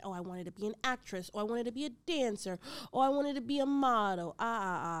such, oh, I wanted to be an actress, oh, I wanted to be a dancer, oh, I wanted to be a model,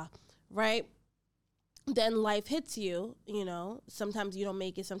 right? Then life hits you, you know, sometimes you don't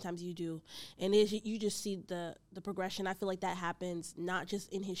make it, sometimes you do, and you just see the progression. I feel like that happens not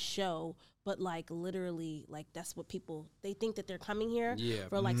just in his show, but like literally, like that's what they think that they're coming here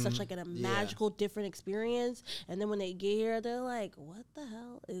for like such like a magical different experience, and then when they get here they're like, what the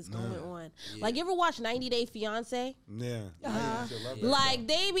hell is going on? Like, you ever watch 90 Day Fiance? Yeah. I used to love that Like, show.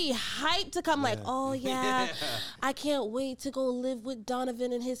 they be hyped to come, like, oh yeah, I can't wait to go live with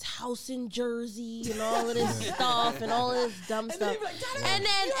Donovan in his house in Jersey and all of this stuff and all of this dumb then stuff. you be like, "Donovan, And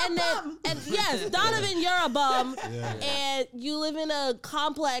you're a then bum." and yes, Donovan, you're a bum, Yeah. and you live in a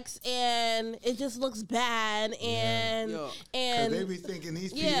complex and it just looks bad, and Yo. 'Cause and they be thinking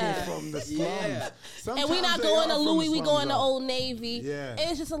these people Yeah. from the slums. Yeah. and we Sometimes not they going are to from Louis, we slums, going to though. Old Navy. Yeah.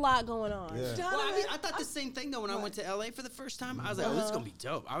 It's just a lot going on. Yeah. Well, I mean, I thought the same thing though when I went to LA for the first time. I was like, "Oh, this is gonna be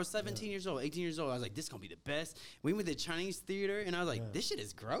dope." I was 17 years old, 18 years old. I was like, "This is gonna be the best." We went to the Chinese theater, and I was like, "This shit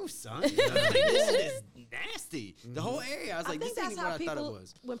is gross, son. You know? Like, this shit is nasty." The whole area, I was I like, think "This that's ain't how what I thought it people,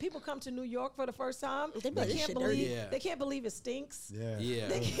 was." when people come to New York for the first time, They be like, this shit believe dirty. Yeah. they can't believe it stinks. Yeah. Yeah.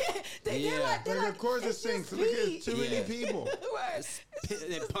 They can't. They're Yeah. like, Like, of course it "It's just stinks. Look at pee." too many Yeah. people. Right.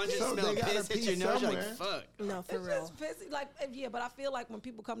 That pungent So smell they of gotta piss hit pee your nose. You're like, somewhere. "Fuck." No, for It's real. just pissy. Like, yeah, but I feel like when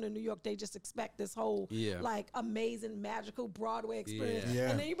people come to New York, they just expect this whole like amazing, magical Broadway experience. Yeah.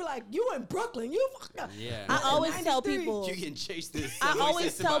 And then you be like, you in Brooklyn, you fucking. Yeah. I always tell 93. people. You can chase this. I subway always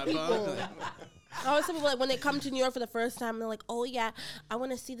system tell by a bum. people. I always tell people, like, when they come to New York for the first time, they're like, oh yeah, I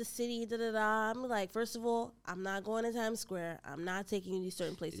want to see the city, da da da. I'm like, first of all, I'm not going to Times Square. I'm not taking you to these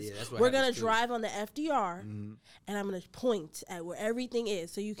certain places. Yeah, that's what We're gonna happens, too. drive on the FDR, and I'm gonna point at where everything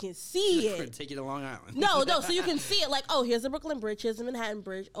is so you can see it. Take you to Long Island. No, so you can see it. Like, oh, here's the Brooklyn Bridge, here's the Manhattan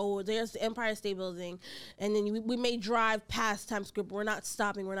Bridge. Oh, there's the Empire State Building, and then we may drive past Times Square, but we're not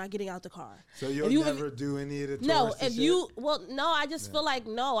stopping. We're not getting out the car. So you'll If you- never do any of the No, touristy if shit? you I just feel like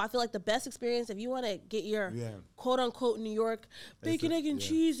I feel like the best experience if you want to get your quote unquote New York bacon, egg, and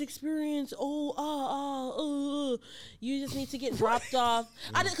cheese experience. You just need to get dropped off.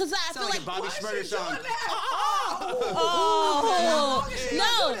 Because I feel Sound like a like Bobby Schmurder song.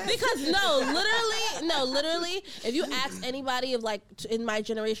 literally, if you ask anybody of like in my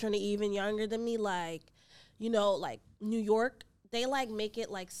generation or even younger than me, like, like New York, they like make it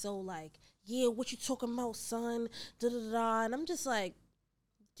like so like, yeah, what you talking about, son? Da da da. And I'm just like,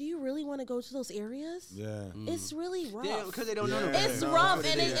 do you really want to go to those areas? Yeah. It's really rough. Because they don't know. no It's better. rough, No,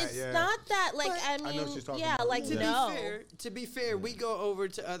 and it is. it's not that like I I know mean, what she's talking yeah, about. like To be no. To be fair, we go over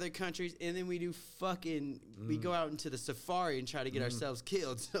to other countries and then we do we go out into the safari and try to get ourselves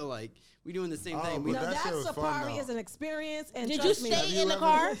killed. So like we doing the same thing. We, but No, that shit that was fun, safari though. is an experience. And Did you trust me, stay in the ever-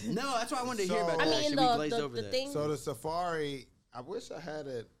 car? no, that's why I wanted to hear So- about I that. mean, Actually, we glazed over the that. thing. So the safari, I wish I had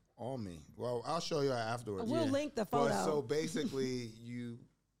it on me. Well, I'll show you afterwards. we'll link the photo. But so basically,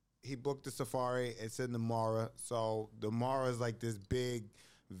 he booked the safari. It's in the Mara. So the Mara is like this big,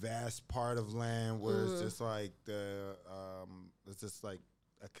 vast part of land where it's just like it's just like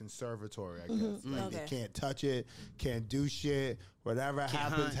a conservatory, I guess. Like Okay. they can't touch it, can't do shit. Whatever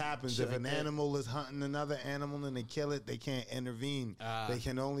happens, hunt, happens. shit If like an that. animal is hunting another animal and they kill it, they can't intervene. They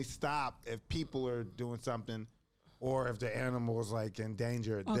can only stop if people are doing something. Or if the animal is like in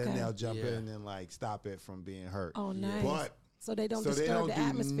danger, Okay. then they'll jump Yeah. in and like stop it from being hurt. Oh, nice. But so they don't so they disturb don't the do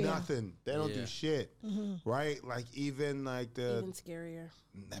atmosphere. nothing. They don't do Yeah. shit, right? Like even like Even scarier.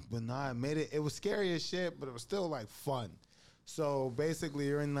 but nah, it made it. It was scary as shit, but it was still like fun. So basically,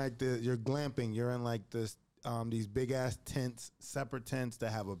 you're in like you're glamping. You're in like this these big ass tents, separate tents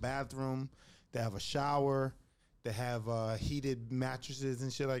that have a bathroom, that have a shower, that have heated mattresses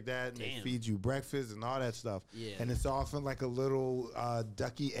and shit like that, and they Damn. feed you breakfast and all that stuff. Yeah. And it's often like a little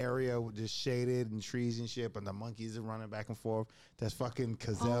ducky area with just shaded and trees and shit, but the monkeys are running back and forth. There's fucking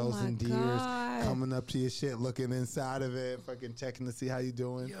gazelles my and deers God. coming up to your shit, looking inside of it, fucking checking to see how you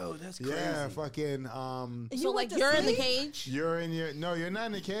doing. Yo, that's crazy. Yeah, fucking. And So you went like to you're in the sleep? cage. You're in your no, you're not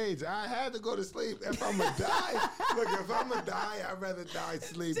in the cage. I had to go to sleep. If I'm gonna die, look, if I'm gonna die, I'd rather die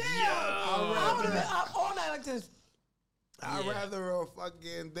sleep. I would have been up all night like this. I'd Yeah. rather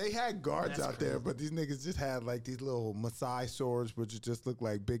fucking. They had guards That's out there, but these niggas just had like these little Maasai swords, which just look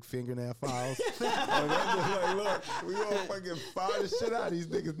like big fingernail files. And they're just like, look, we gonna fucking file the shit out of these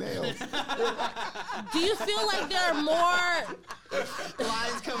niggas' nails. Do you feel like there are more?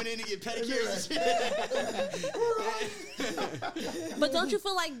 Lions coming in to get pedicures and shit. But don't you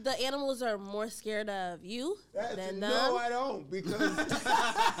feel like the animals are more scared of you than them? No, I don't, because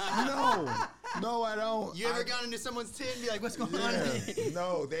no, I don't. You ever gone into someone's tent and be like, what's going on? Yeah.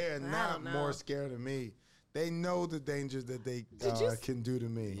 No, they are not don't know. more scared of me. They know the dangers that they you can do to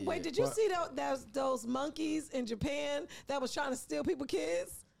me. Wait, did you But- see those monkeys in Japan that was trying to steal people's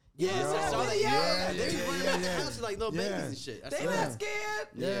kids? Yeah, I saw that. Yeah. They was running around the house with like little Yeah. babies and shit. I They saw not that. scared.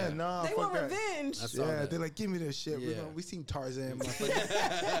 Yeah, Yeah. no, They fuck want that. revenge. I saw Yeah, that. they're like, give me this shit. Yeah. We seen Tarzan.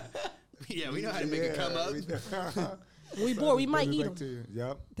 motherfucker. Yeah, we know how to make it come up. We bored. We might Bring eat it back them. to you.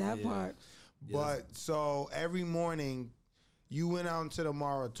 Yep. That Yeah. part. But so every morning, you went out into the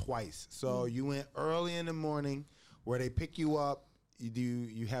Mara twice. So you went early in the morning, where they pick you up.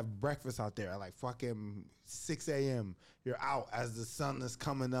 You have breakfast out there at like fucking 6 a.m. You're out as the sun is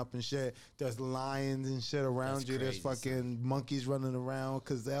coming up and shit. There's lions and shit around That's you. There's crazy, fucking monkeys running around,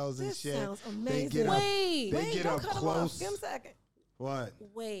 gazelles and This shit. sounds They amazing. get up. Wait. They Wait, get don't up cut 'em off. close. Give 'em a second. What?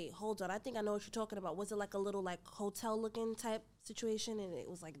 Wait, hold on. I think I know what you're talking about. Was it like a little like hotel looking type situation and it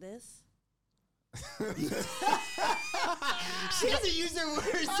was like this? She doesn't use her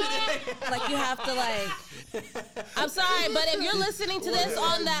words today. Like you have to like. I'm sorry, but if you're listening to this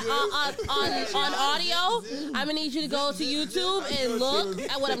on that on audio, I'm gonna need you to go to YouTube and look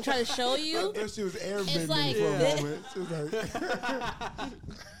at what I'm trying to show I you. thought she was airbending like for a this. moment. She was like,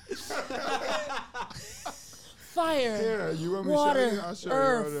 Fire. "Here, you want me Water, to show you? I'll show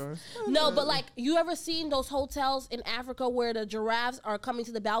earth. you." No, but like, you ever seen those hotels in Africa where the giraffes are coming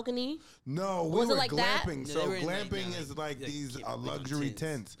to the balcony? No, we Was it were like that? glamping. No, So they were in, like, glamping yeah, is like- like like these live on luxury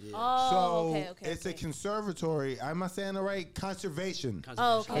tents. tents. Yeah. Oh, So okay. it's a conservatory. Am I saying the right? Conservation.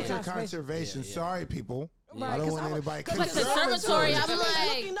 Oh, okay. It's a Conservation. conservation. Yeah, yeah. Sorry, people. Right, I don't 'cause want I was- anybody. 'cause Like conservatory, I'm like,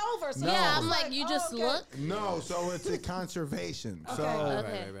 looking over. So yeah, I I'm was like, you just okay. look. No, so it's a conservation. So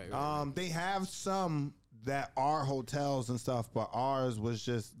Okay. Right. they have some that are hotels and stuff, but ours was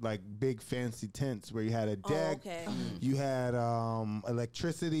just like big fancy tents where you had a deck, okay. you had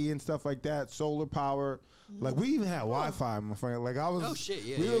electricity and stuff like that, solar power. Like we even had Wi-Fi, my friend. Like I was, Oh, shit,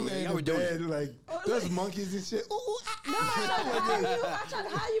 yeah, we yeah, were yeah. laying Y'all in were doing bed, like there's monkeys and shit. Ooh, ooh, ah, No, I tried to hire you. I tried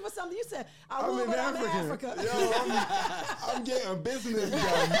to hire you for something. You said, I I'm would, in but I'm in Africa. Africa. Yo, I'm getting business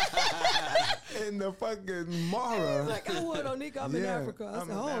done in the fucking Mara. Like, I would, Onika, I'm in Africa. I I'm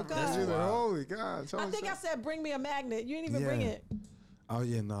said, in oh, Africa. God. She's like, holy God. So I think I said, bring me a magnet. You didn't even bring Yeah. it. Oh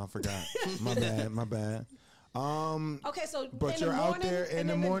yeah, no, I forgot. My bad. Okay, so But in you're the out morning, there in and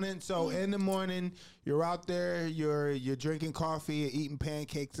the then morning. So in the morning, you're out there. You're drinking coffee and eating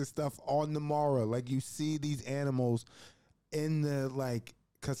pancakes and stuff on the Mara. Like you see these animals in the like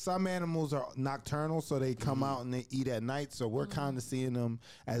because some animals are nocturnal, so they come out and they eat at night. So we're kind of seeing them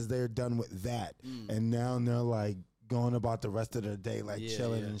as they're done with that, and now they're like going about the rest of their day, like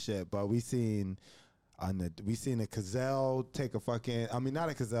chilling and shit. But we seen a gazelle take a fucking. I mean, not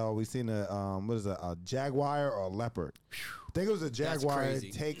a gazelle. We seen a jaguar or a leopard. I think it was a jaguar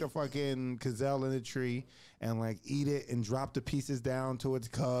take a fucking gazelle in a tree and like eat it and drop the pieces down to its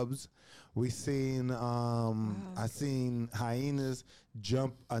cubs. We seen I seen hyenas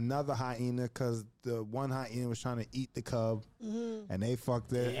jump another hyena because the one hyena was trying to eat the cub and they fucked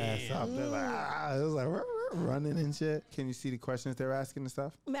their ass up. They're like, it was like running and shit. Can you see the questions they're asking and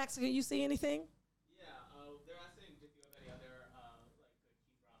stuff? Max, can you see anything? They're asking if you have any other like the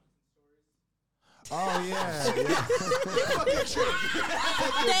Keith Robinson stories. Oh yeah.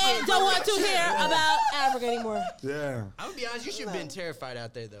 They don't want to hear about Africa anymore. Yeah. I'm gonna be honest, you should have been terrified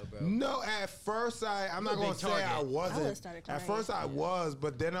out there though, bro. No, at first I'm not gonna say I wasn't. At first I was,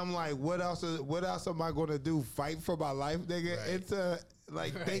 but then I'm like, what else am I gonna do? Fight for my life, nigga? Right. It's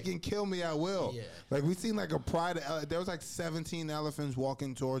they can kill me at will. Yeah. Like we seen like a pride. There was like 17 elephants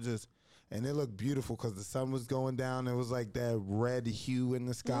walking towards us. And it looked beautiful because the sun was going down. It was like that red hue in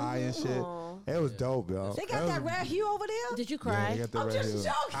the sky and shit. It was dope, yo. They got that red hue over there? Did you Yeah, cry? they got the I'm red just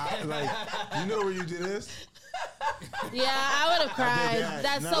hue. joking. You know where you did this? Yeah, I would have cried. that.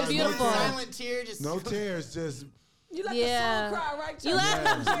 That's No, so no beautiful. tears. Silent tear, just No tears, just. You let Yeah. the song cry, right? You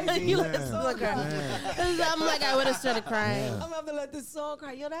let you let Yeah. the song cry. I'm like, I would have started crying. I'm gonna have to let this song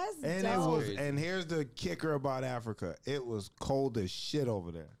cry. Yo, that's And dope. it was. And here's the kicker about Africa. It was cold as shit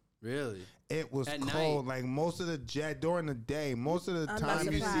over there. really. It was At cold. night. Like most of the during the day, most of the I'm time not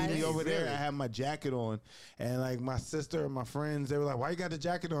you see surprised. me over there, Really? I have my jacket on. And like my sister and my friends, they were like, "Why you got the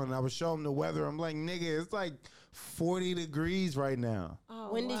jacket on?" And I would show them the weather. I'm like, "Nigga, it's like 40 degrees right now."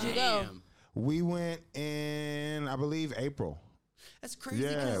 Oh, When did wow. you go? Damn. We went in, I believe, April. That's crazy.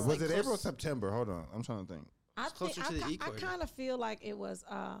 Yeah, 'cause, was like, it April or close- September? Hold on, I'm trying to think. I closer think, to the I equator. kind of feel like it was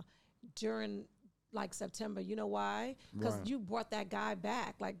during like September. You know why? Because Right. you brought that guy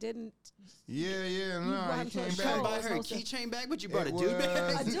back. Like, didn't Yeah, brought no, him he to a came show. Trying to back. buy her a It was no keychain back, but you brought a It dude back.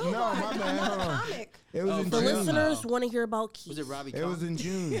 I was- do. No, like, my bad, I'm hold a on. comic. It was Oh, in The for June. listeners want to hear about Keith. Was it Robbie? It was in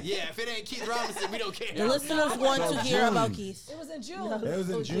June. Yeah, if it ain't Keith Robinson, we don't care. The listeners want to hear June. about Keith. It was in June. It was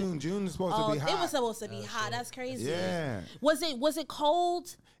in June. June is supposed Oh, to be hot. it was supposed to be hot. That's crazy. Yeah. Was it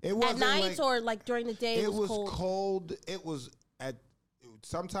cold It at wasn't night like- or like during the day? It was cold. cold. It was at.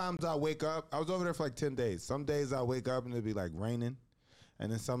 Sometimes I wake up. I was over there for like 10 days. Some days I wake up and it'd be like raining,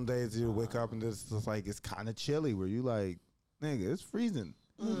 and then some days you wake up and it's just like it's kind of chilly. Where you like, nigga, it's freezing.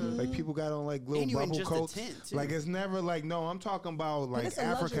 Like people got on like little And you in bubble just a coats. tent, too. Like it's never like no. I'm talking about like it's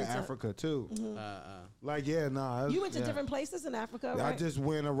a luxury Africa tent. too. Uh, Like yeah, nah. You went to yeah. different places in Africa, I right? just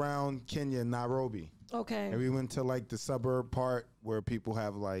went around Kenya, Nairobi. Okay. And we went to like the suburb part where people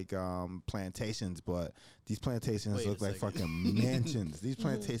have like plantations, but these plantations Wait a look like second. fucking mansions. These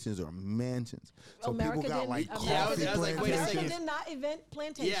plantations are mansions. So America people got didn't- like America coffee didn't- I was like, wait a America second. did not invent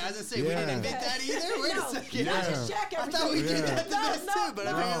plantations. yeah, I was gonna say we Yeah. didn't invent that either. Wait no, a second. I Yeah. just check I everything. thought we did Yeah. that the best too, but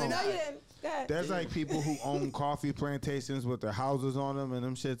apparently no, not. you didn't. Go ahead. There's like people who own coffee plantations with their houses on them, and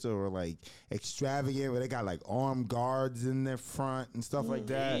them shits are like extravagant, where they got like armed guards in their front and stuff like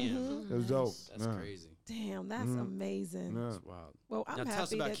that. Damn. It was dope. That's Yeah. crazy. Damn, that's amazing. Yeah. That's wild. Well, I'm Now happy tell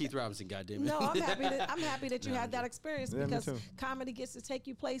us about that Keith Robinson, goddammit. No, I'm happy that you No, had I'm that experience Yeah, me because too. comedy gets to take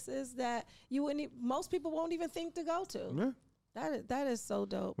you places that you wouldn't. Most people won't even think to go to. Yeah. That is so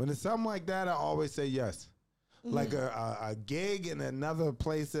dope. When it's something like that, I always say yes. Like a gig in another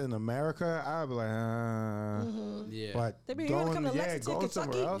place in America, I'd be like, Yeah. But They be, "You wanna going, come to yeah, Lexington, going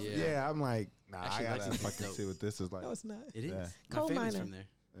somewhere Kentucky?" else, Yeah. yeah, I'm like, nah, Actually, I gotta Lexington's fucking dope. see what this is like. No, it's not. It is. Yeah. My Coal family's mining. from there.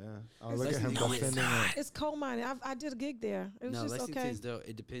 Yeah. Oh, look at him Lexington is defending hot. it. It's coal mining. I did a gig there. It was No, just okay. Lexington's dope.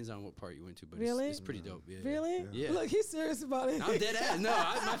 It depends on what part you went to, but Really? it's pretty dope. Yeah. Really? Yeah. Look, he's serious about it. I'm dead ass. No,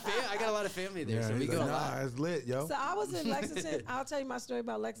 I got a lot of family there, Yeah, so we he's go like, a lot. nah, it's lit, yo. So I was in Lexington. I'll tell you my story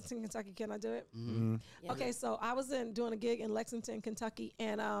about Lexington, Kentucky. Can I do it? Yeah. Okay, so I was doing a gig in Lexington, Kentucky,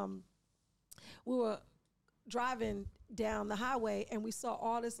 and we were driving down the highway, and we saw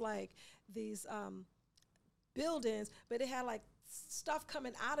all this like these buildings, but it had like stuff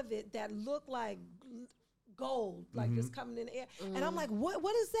coming out of it that looked like gold, like just coming in the air. And I'm like,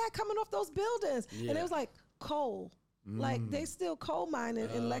 what is that coming off those buildings? And Yeah. it was like coal. Like they still coal mining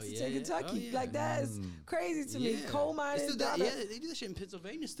in Oh, Lexington, yeah. Kentucky. Oh, yeah. Like that is crazy to me. Yeah. Coal They mining. still down do- there. yeah, they do that shit in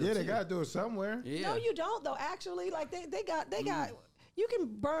Pennsylvania still. Yeah, they too. gotta do it somewhere. Yeah. No, you don't though. Actually, like they got you can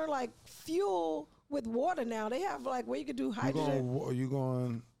burn like fuel with water now. They have like where you could do You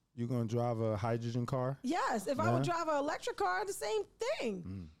hydrogen. gonna drive a hydrogen car? Yes, if I would Yeah. drive an electric car, the same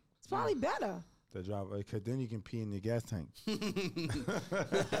thing. It's probably better. The drop, because then you can pee in the gas tank. Yeah,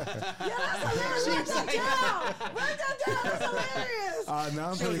 that's hilarious. Write that down. Write that down. That's hilarious. No,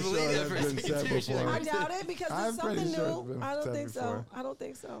 I'm She pretty was sure believing that's for a been second said too. She before. I doubt it because I'm it's something pretty sure it's new. been I don't said think so. before. I don't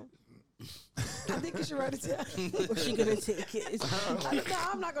think so. I think you should write it down. Where's she gonna take it? No,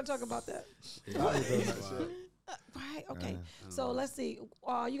 I'm not gonna talk about that. I was doing that shit. Right. Okay. So let's see.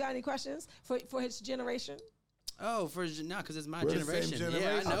 You got any questions for his generation? Oh, because it's my We're the same generation. Yeah, I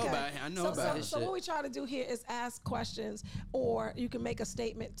generation. know Okay. about it. I know so, about his so shit. what we try to do here is ask questions, or you can make a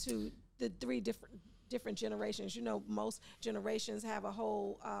statement to the three different generations. You know, most generations have a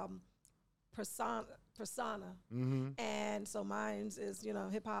whole persona. And so mine's is,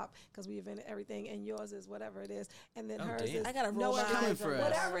 hip hop because we invented everything, and yours is whatever it is, and then hers damn. is I gotta roll no my account, eyes for us.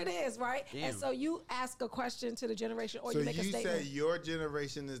 whatever it is, right? Damn. And so you ask a question to the generation, or So you make a you statement. say your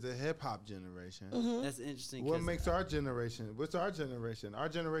generation is the hip hop generation. That's interesting. What 'cause makes our generation? What's our generation? Our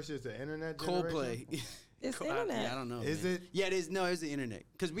generation is the internet generation. Coldplay? It's internet. Yeah, I don't know. Is man. it? Yeah, it is. No, it was the internet.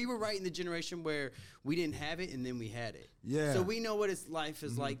 Because we were right in the generation where we didn't have it and then we had it. Yeah. So we know what its life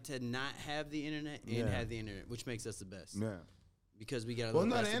is like to not have the internet and Yeah. have the internet, which makes us the best. Yeah. Because we got. Well,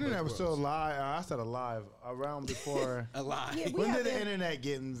 no, the internet was still alive. I said alive around before. alive. Yeah, we When have did the the- internet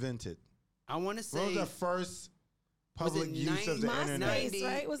get invented? I want to When was say the first Was it public use of the MySpace, internet? 90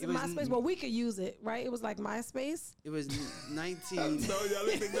 right? Was it it was MySpace? Well, we could use it, right? It was like MySpace. it was 19. No, y'all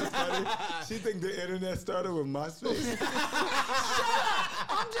think that's funny. She think the internet started with MySpace.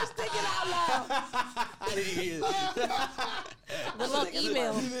 I'm just thinking out loud. I didn't hear that. What about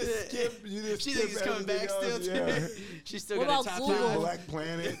email? You just She skip thinks it's coming back everything still else, too. yeah. She's still What got a about top Google? five. Black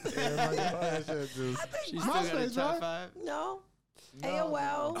Planet. And like, all that shit, dude. She's still got a MySpace, top right? five. No.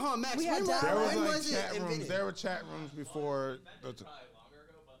 AOL. Oh, Max, We when had was- There dial-up. was When like was it chat rooms. invented? There were chat rooms before. Probably longer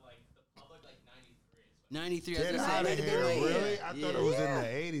ago, but like the public, like 93 is 93. Get I was out gonna of say, here! 93. Really? I thought it was in the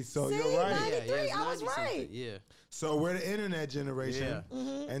 '80s. So See, you're right. 93, it's I was 90 something. right. Yeah. So we're the internet generation,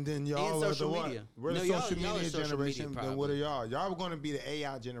 and then y'all And are the social what? media. We're the No, y'all- social y'all are media social generation. media, Then what are probably. y'all? Y'all are going to be the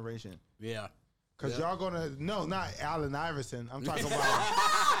AI generation. Yeah. Cause y'all gonna not Allen Iverson. I'm talking about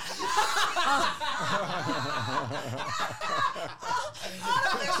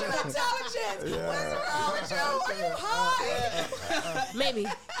Artificial intelligence. What's wrong with you? Are you high? Maybe.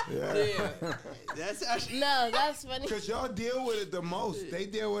 Yeah. That's actually. No, that's funny. because y'all deal with it the most. They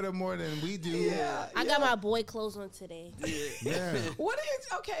deal with it more than we do. Yeah. I got my boy clothes on today. Yeah. What is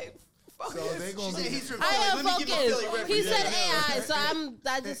okay? Focus. So they gonna She said be. he's from I Philly. am Let me give a Philly focused. He reference. said AI, so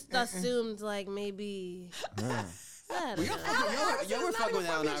I just assumed like maybe. I don't know. Y'all were fucking with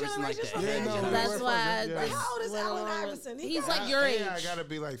Allen Iverson like that. Yeah, no, we That's were why I fucking, yeah. just How old is went Allen along with- Iverson? He He's got- like your age. AI gotta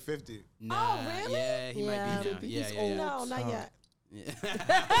be like 50. Nah, really? Yeah, he Yeah. might be now. Yeah, He's yeah, old. No, not yet.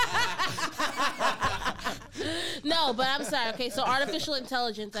 No, but I'm sorry. Okay, so artificial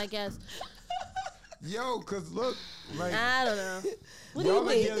intelligence, I guess. Yo, cause look, like I don't know. What do y'all, you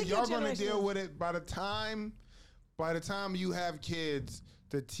think? think y'all your gonna generation deal is? with it by the time you have kids.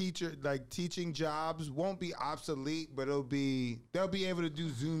 The teaching jobs won't be obsolete, but they'll be able to do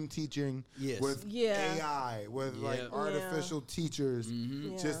Zoom teaching Yes. with Yeah. AI, with like Yeah. artificial teachers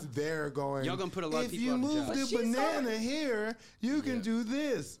just there going. Y'all gonna put a lot of if people you out of move jobs. the But she's banana already- here, you can do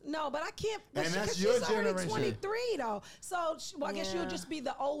this. No, but I can't. But And that's she's your already generation. 23 though. So I guess Yeah. you'll just be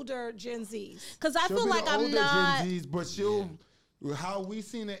the older Gen Zs. Because I She'll feel be like the I'm older not. Gen Zs, but she'll. How we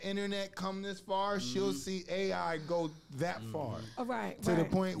seen the internet come this far, she'll see AI go that far Oh, right. to the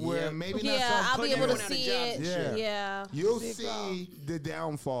point where Yep. maybe Yeah, not some I'll be putting able to everyone out of see jobs it. and shit. Yeah. you'll Big see the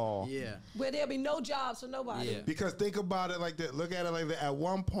downfall. Yeah. Where there'll be no jobs for nobody. Yeah. Because think about it like that. Look at it like that. At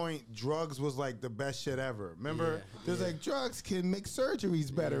one point, drugs was like the best shit ever. Remember? Yeah, There's like drugs can make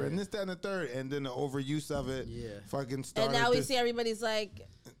surgeries better and this, that, and the third. And then the overuse of it fucking started. And now we this- see everybody's like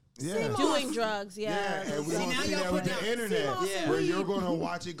yeah. doing drugs. Yeah, Yeah. and we See, gonna now see y'all that with put the down- internet, Yeah. where you're gonna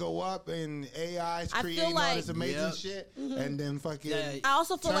watch it go up and AI's I feel creating all like- this amazing Yep. shit, and then fucking Yeah. I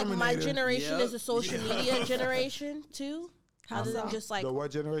also feel like my Terminator. generation Yep. is a social Yeah. media generation too. Other so? than just like the what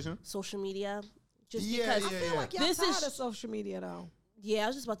generation? social media. Just Yeah, because yeah, I feel like y'all This tired is- of social media though. Yeah, I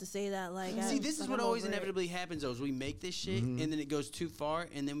was just about to say that. Like, See, this is like, what I'm always over it. inevitably happens, though, is we make this shit, and then it goes too far,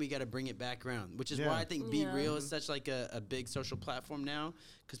 and then we got to bring it back around, which is Yeah. why I think Be Yeah. Real is such, like, a big social platform now,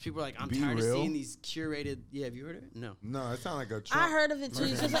 because people are like, I'm Be tired Real? of seeing these curated... Yeah, have you heard of it? No. No, it sounds like a Trump. I heard of it too.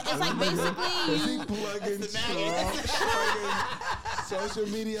 It's, just like, it's like Is basically he you. plugging That's the maggot. Trump social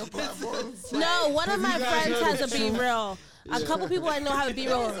media platforms? No, one of Have my you guys friends heard has of a Be Real. A couple people I know have a Be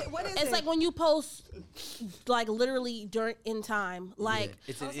Real. What is It's it? like when you post, like literally during in time, like. Yeah,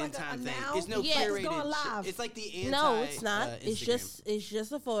 it's an it's like in-time a thing. now? It's no Yeah. It's curated going shit. live. It's like the anti No, it's not. Instagram. It's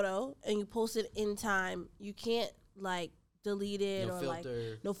just a photo, and you post it in time. You can't like deleted No or filter.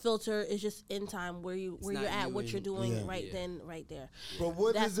 like no filter. It's just in time where you're not at, you what you're and- doing Yeah. right Yeah. then, right there. But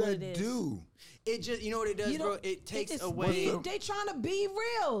what That's does what that it is. do? It just, you know what it does, You bro? don't- It takes it's- away. They trying to be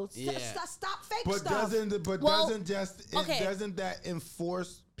real. Yeah. Stop fake But stuff. Well, okay. doesn't that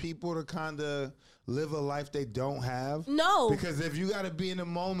enforce people to kind of live a life they don't have? No. Because if you got to be in the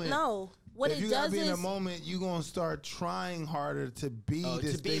moment, No. What if it you got to does be in the is moment, you gonna start trying harder to be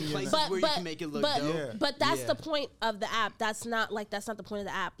this to be in thing. places but where you but can make it look but, dope. Yeah. but that's Yeah. the point of the app. That's not the point of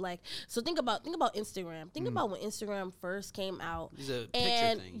the app. Like, so think about Instagram. Think about when Instagram first came out, It's a picture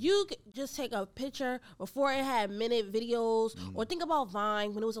and thing. you could just take a picture before it had minute videos, or think about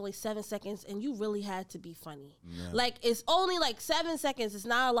Vine when it was only 7 seconds, and you really had to be funny. Like, it's only like 7 seconds. It's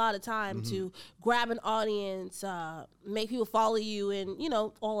not a lot of time to grab an audience, make people follow you, and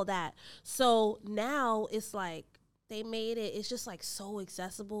all of that. So now it's like they made it. It's just like so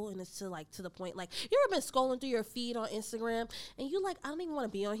accessible, and it's to the point. Like, you ever been scrolling through your feed on Instagram, and you like, I don't even want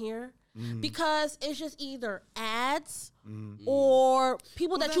to be on here because it's just either ads or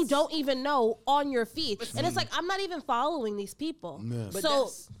people that you don't even know on your feed, and it's like, I'm not even following these people. But So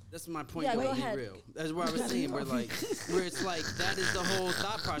that's my point. Yeah, Though, go being ahead. real. That's what I was saying. Where it's like that is the whole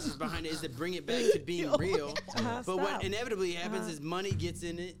thought process behind it, is to bring it back to being real. But what stop. inevitably happens is money gets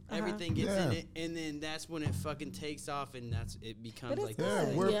in it, everything gets in Yeah. it, and then that's when it fucking takes off, and it becomes But it's like good. Yeah,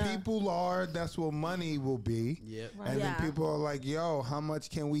 this where thing. Yeah. people are, that's where money will be. Yep. Right. And Yeah. then people are like, "Yo, how much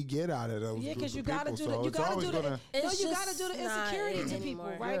can we get out of those?" Yeah, because you group of gotta do people? the So you it's gotta always do the gonna- It's you gotta just do the not insecurity it to people,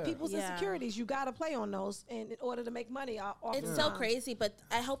 anymore. right? Yeah. People's Yeah. insecurities. You gotta play on those in order to make money. it's so crazy, but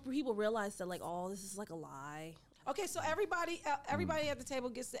I hope people realize that, like, oh, this is like a lie. Okay, so everybody at the table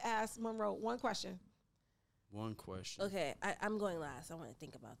gets to ask Monroe one question. One question. Okay, I'm going last. I want to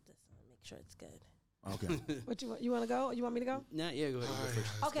think about this and make sure it's good. Okay. What you want to go? You want me to go? Nah, yeah, go ahead. Go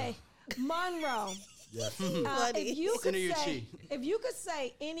first. Okay, Monroe. Yes. If you could Center your say, chi. if you could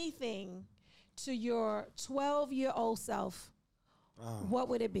say anything to your 12-year-old self, what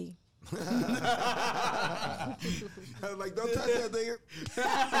would it be? Like, don't touch that nigga.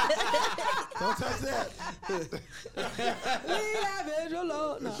 Don't touch that. Leave that bitch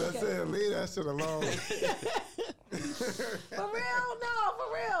alone. No, That's okay. it. Leave that shit alone. For real? No,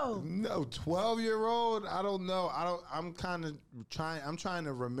 for real. No, 12-year-old. I don't know. I'm kind of trying. I'm trying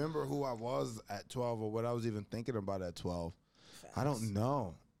to remember who I was at 12 or what I was even thinking about at 12. I don't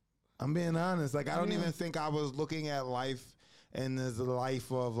know. I'm being honest. Like, I don't even think I was looking at life and as a life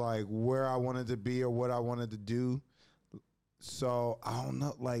of like where I wanted to be or what I wanted to do. So I don't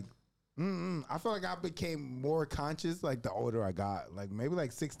know. Like, I feel like I became more conscious like the older I got. Like maybe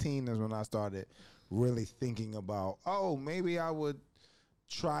like 16 is when I started really thinking about, oh, maybe I would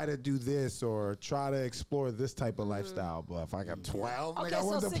try to do this or try to explore this type of lifestyle. But if I got 12, like I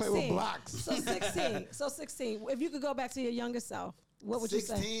wanted to play with blocks. So 16. So 16. If you could go back to your younger self, what would you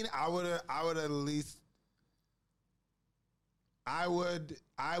say? 16, I would at least. I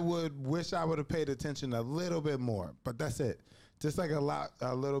would wish I would have paid attention a little bit more, but that's it. Just like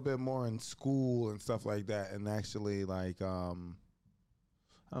a little bit more in school and stuff like that, and actually like I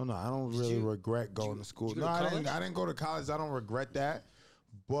don't know. I don't really regret going to school. did you No, go to I college? didn't go to college. I don't regret that.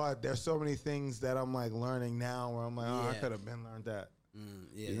 But there's so many things that I'm like learning now where I'm like, oh, I Yeah. could have been learned that.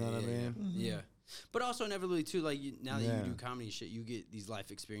 Yeah, You know what I yeah, mean? Yeah. But also inevitably too, like now that Yeah. you do comedy and shit, you get these life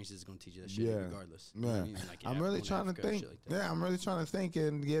experiences going to teach you that shit Yeah. regardless. You know what Yeah, I mean? Like, I'm yeah, really going trying to Africa and think. shit like that. I'm really trying to think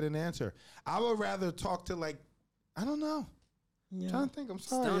and get an answer. I would rather talk to like, I don't know. Trying to think. I'm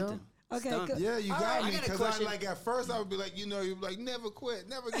sorry, Stumped yo. him. Okay, Stumped good. him. Yeah, you All got right. me I got a because question. like at first I would be like, you're like never quit,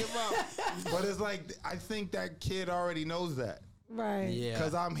 never give up. But it's like I think that kid already knows that Right. Yeah.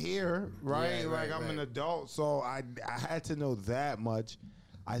 because I'm here, right? Yeah, like right, I'm an right. adult, so I had to know that much.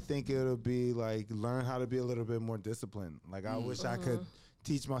 I think it'll be like learn how to be a little bit more disciplined. Like I wish I could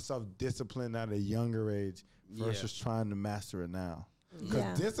teach myself discipline at a younger age versus trying to master it now. Because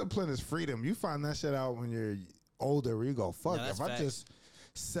Yeah. discipline is freedom. You find that shit out when you're older where you go, fuck, No, that's if I facts. just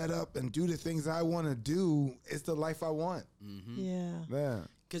set up and do the things I want to do, it's the life I want. Yeah. Yeah.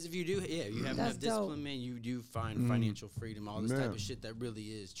 Because if you do, you have That's enough discipline, dope. man, you do find financial freedom, all this Yeah. type of shit that really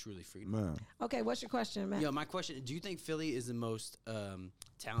is truly freedom. Man. Okay, what's your question, Matt? Yo, my question, do you think Philly is the most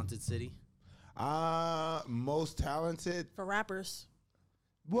talented city? Most talented. For rappers,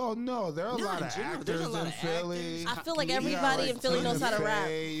 Well, no, there are a No, lot in of general, there's a actors lot in of Philly. actors. I feel like You got, everybody like in Philly knows Tina how to rap.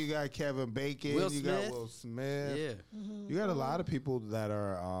 Fey, you got Kevin Bacon. Will you got Smith. Will Smith. Yeah. You got a lot of people that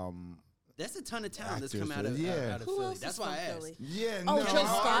are. That's a ton of talent that's Actors, come out of, yeah. out of Who Philly. else That's is why from I asked. Philly? Yeah. Oh, no, Jill I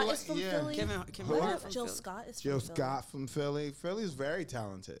Scott like- is from yeah. Philly. Kevin What Hart if from Jill Philly. Scott is Jill from Philly? Scott from Philly. Philly's very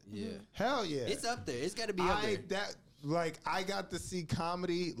talented. Yeah. Hell yeah. It's up there. It's got to be up there. I got to see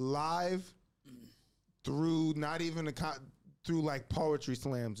comedy live through not even through like poetry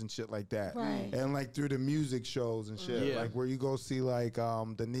slams and shit like that, Right. and like through the music shows and shit, Yeah. like where you go see like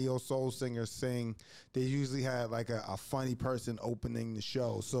the neo soul singers sing. They usually had like a funny person opening the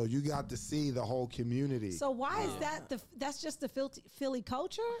show, so you got to see the whole community. So why is that that's just the Philly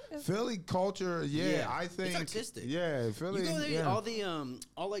culture? Philly culture, Yeah. I It's think, artistic. yeah, Philly. You go there, yeah. all the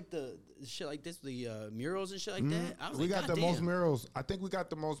all like the shit like this, the murals and shit like that. I was We like, got the "God most damn." murals. I think we got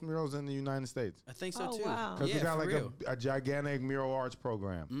the most murals in the United States. I think so Oh, too. wow. Because Yeah, we got for like real. a gigantic mural arts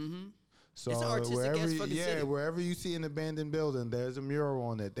program. Mm-hmm. So It's an artistic wherever, ass fucking city. wherever you see an abandoned building, there's a mural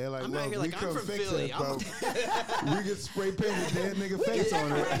on it. They're like, I'm look, out here we like, I'm could from fix Philly. it, but we could spray paint a dead nigga face on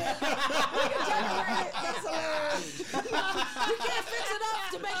it. That's hilarious. We can't fix it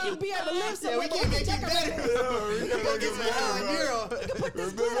up to make you be able to live somewhere. we but can't make you decorate better. it. Get some hell in mural. Put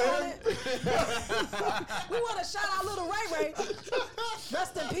this glitter on it. We want to shout out little Ray Ray.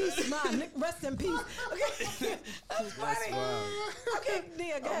 Rest in peace, man. Rest in peace. Okay, that's funny. Okay,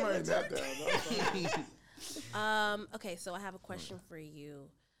 Nia, go I'm writing ahead. that down. Okay, so I have a question for you.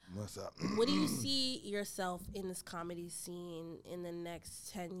 What's up? What do you see yourself in this comedy scene in the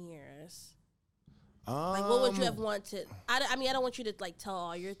next 10 years? Like, what would you have wanted? I mean, I don't want you to like tell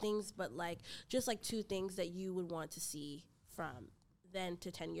all your things, but like just like 2 things that you would want to see from then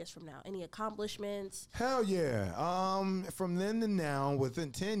to 10 years from now. Any accomplishments? Hell yeah. From then to now,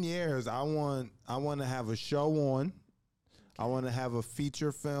 within 10 years, I want to have a show on. I want to have a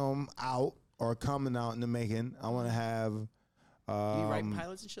feature film out or coming out in the making. I want to have. You write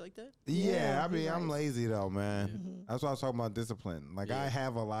pilots and shit like that? Yeah, I he mean, I'm writes. lazy though, man. That's why I was talking about discipline. Like, I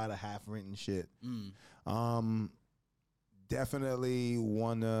have a lot of half-written shit. Definitely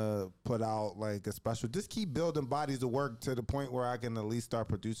want to put out like a special. Just keep building bodies of work to the point where I can at least start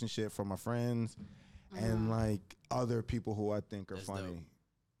producing shit for my friends and like other people who I think are That's funny. dope.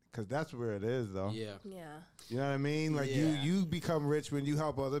 Cause that's where it is, though. Yeah. Yeah. You know what I mean? Like Yeah. you become rich when you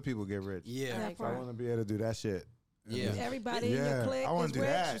help other people get rich. Yeah. That So I part. want to be able to do that shit. Yeah. Everybody in Yeah, your clique I wanna is do rich,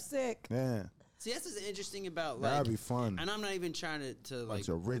 that. you're sick. Yeah, See, that's what's interesting about like. that'd be fun. And I'm not even trying to like. Bunch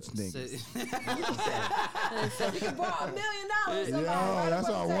of rich niggas. You can borrow $1 million. Yo, somebody, right that's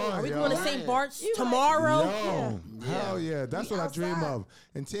up what I on the want. Are we yo. going to St. Bart's You like- tomorrow? Yo, hell yeah. That's We what I dream outside. of.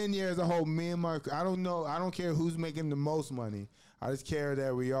 In 10 years, I hope me and Mark, I don't know, I don't care who's making the most money. I just care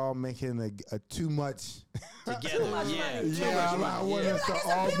that we all making a too much. Together. much Yeah. money. Yeah, I want Yeah. us to It's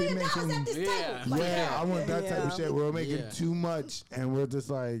all $1 be billion at making. this Yeah. table. Like Yeah, that. I want that type of shit. We're making Yeah. too much, and we're just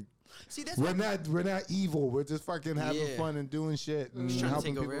like, See, that's we're what, not evil. We're just fucking having Yeah. fun and doing shit and Just trying to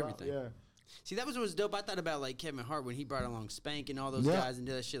helping take over people out. everything. Yeah. See, that was what was dope. I thought about like Kevin Hart when he brought along Spank and all those Yeah. guys and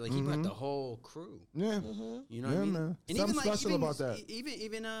did that shit. Like he brought the whole crew. Yeah. You know Yeah, what I mean? man. And Something even special about that.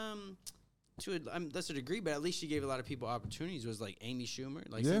 Even to a lesser degree, but at least she gave a lot of people opportunities. Was like Amy Schumer,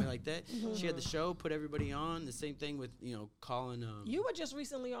 like something like that. She had the show, put everybody on. The same thing with Colin. You were just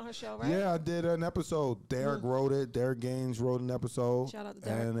recently on her show, right? Yeah, I did an episode. Derek wrote it. Derek Gaines wrote an episode. Shout out to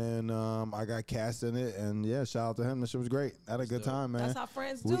Derek. And then I got cast in it. And yeah, shout out to him. The shit was great. I had a good dope. time, man. That's how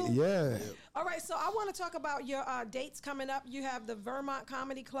friends do. Yeah. All right, so I want to talk about your dates coming up. You have the Vermont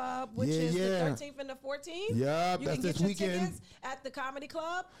Comedy Club, which Yeah, is yeah. the 13th and the 14th. Yup, You that's can this get your weekend. tickets at the Comedy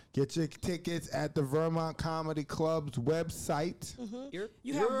Club. Get your tickets at the Vermont Comedy Club's website.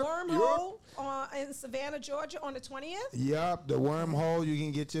 You have Wormhole in Savannah, Georgia on the 20th. Yup, the Wormhole. You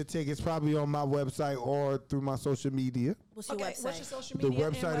can get your tickets probably on my website or through my social media. What's your Okay, website? what's your social The media?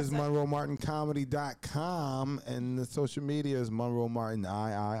 website is monroemartincomedy.com and the social media is Monroe Martin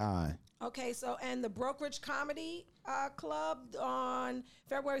III. Okay, so and the Brokerage Comedy Club on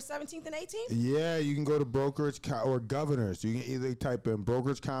February 17th and 18th. Yeah, you can go to Brokerage or Governors. You can either type in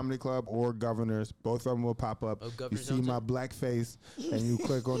Brokerage Comedy Club or Governors. Both of them will pop up. Oh, You Governors see also? my black face and you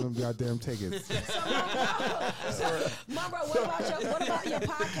click on them goddamn tickets. Monroe, what about your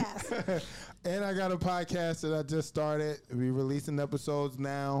podcast? And I got a podcast that I just started. We're releasing episodes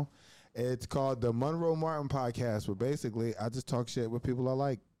now. It's called the Monroe Martin Podcast, where basically I just talk shit with people I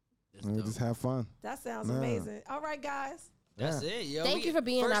like. And we just have fun. That sounds Yeah. amazing. All right, guys. That's it, yo. Thank you for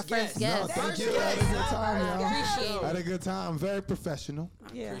being our first No, guest. thank you. I had a good time, y'all. Appreciate it. I had a good time. Very professional.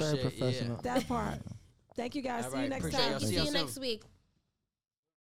 Yeah, Very Appreciate it, yeah. professional. that part. Thank you guys. All See you right, next appreciate time. y'all. See See you y'all next soon. week.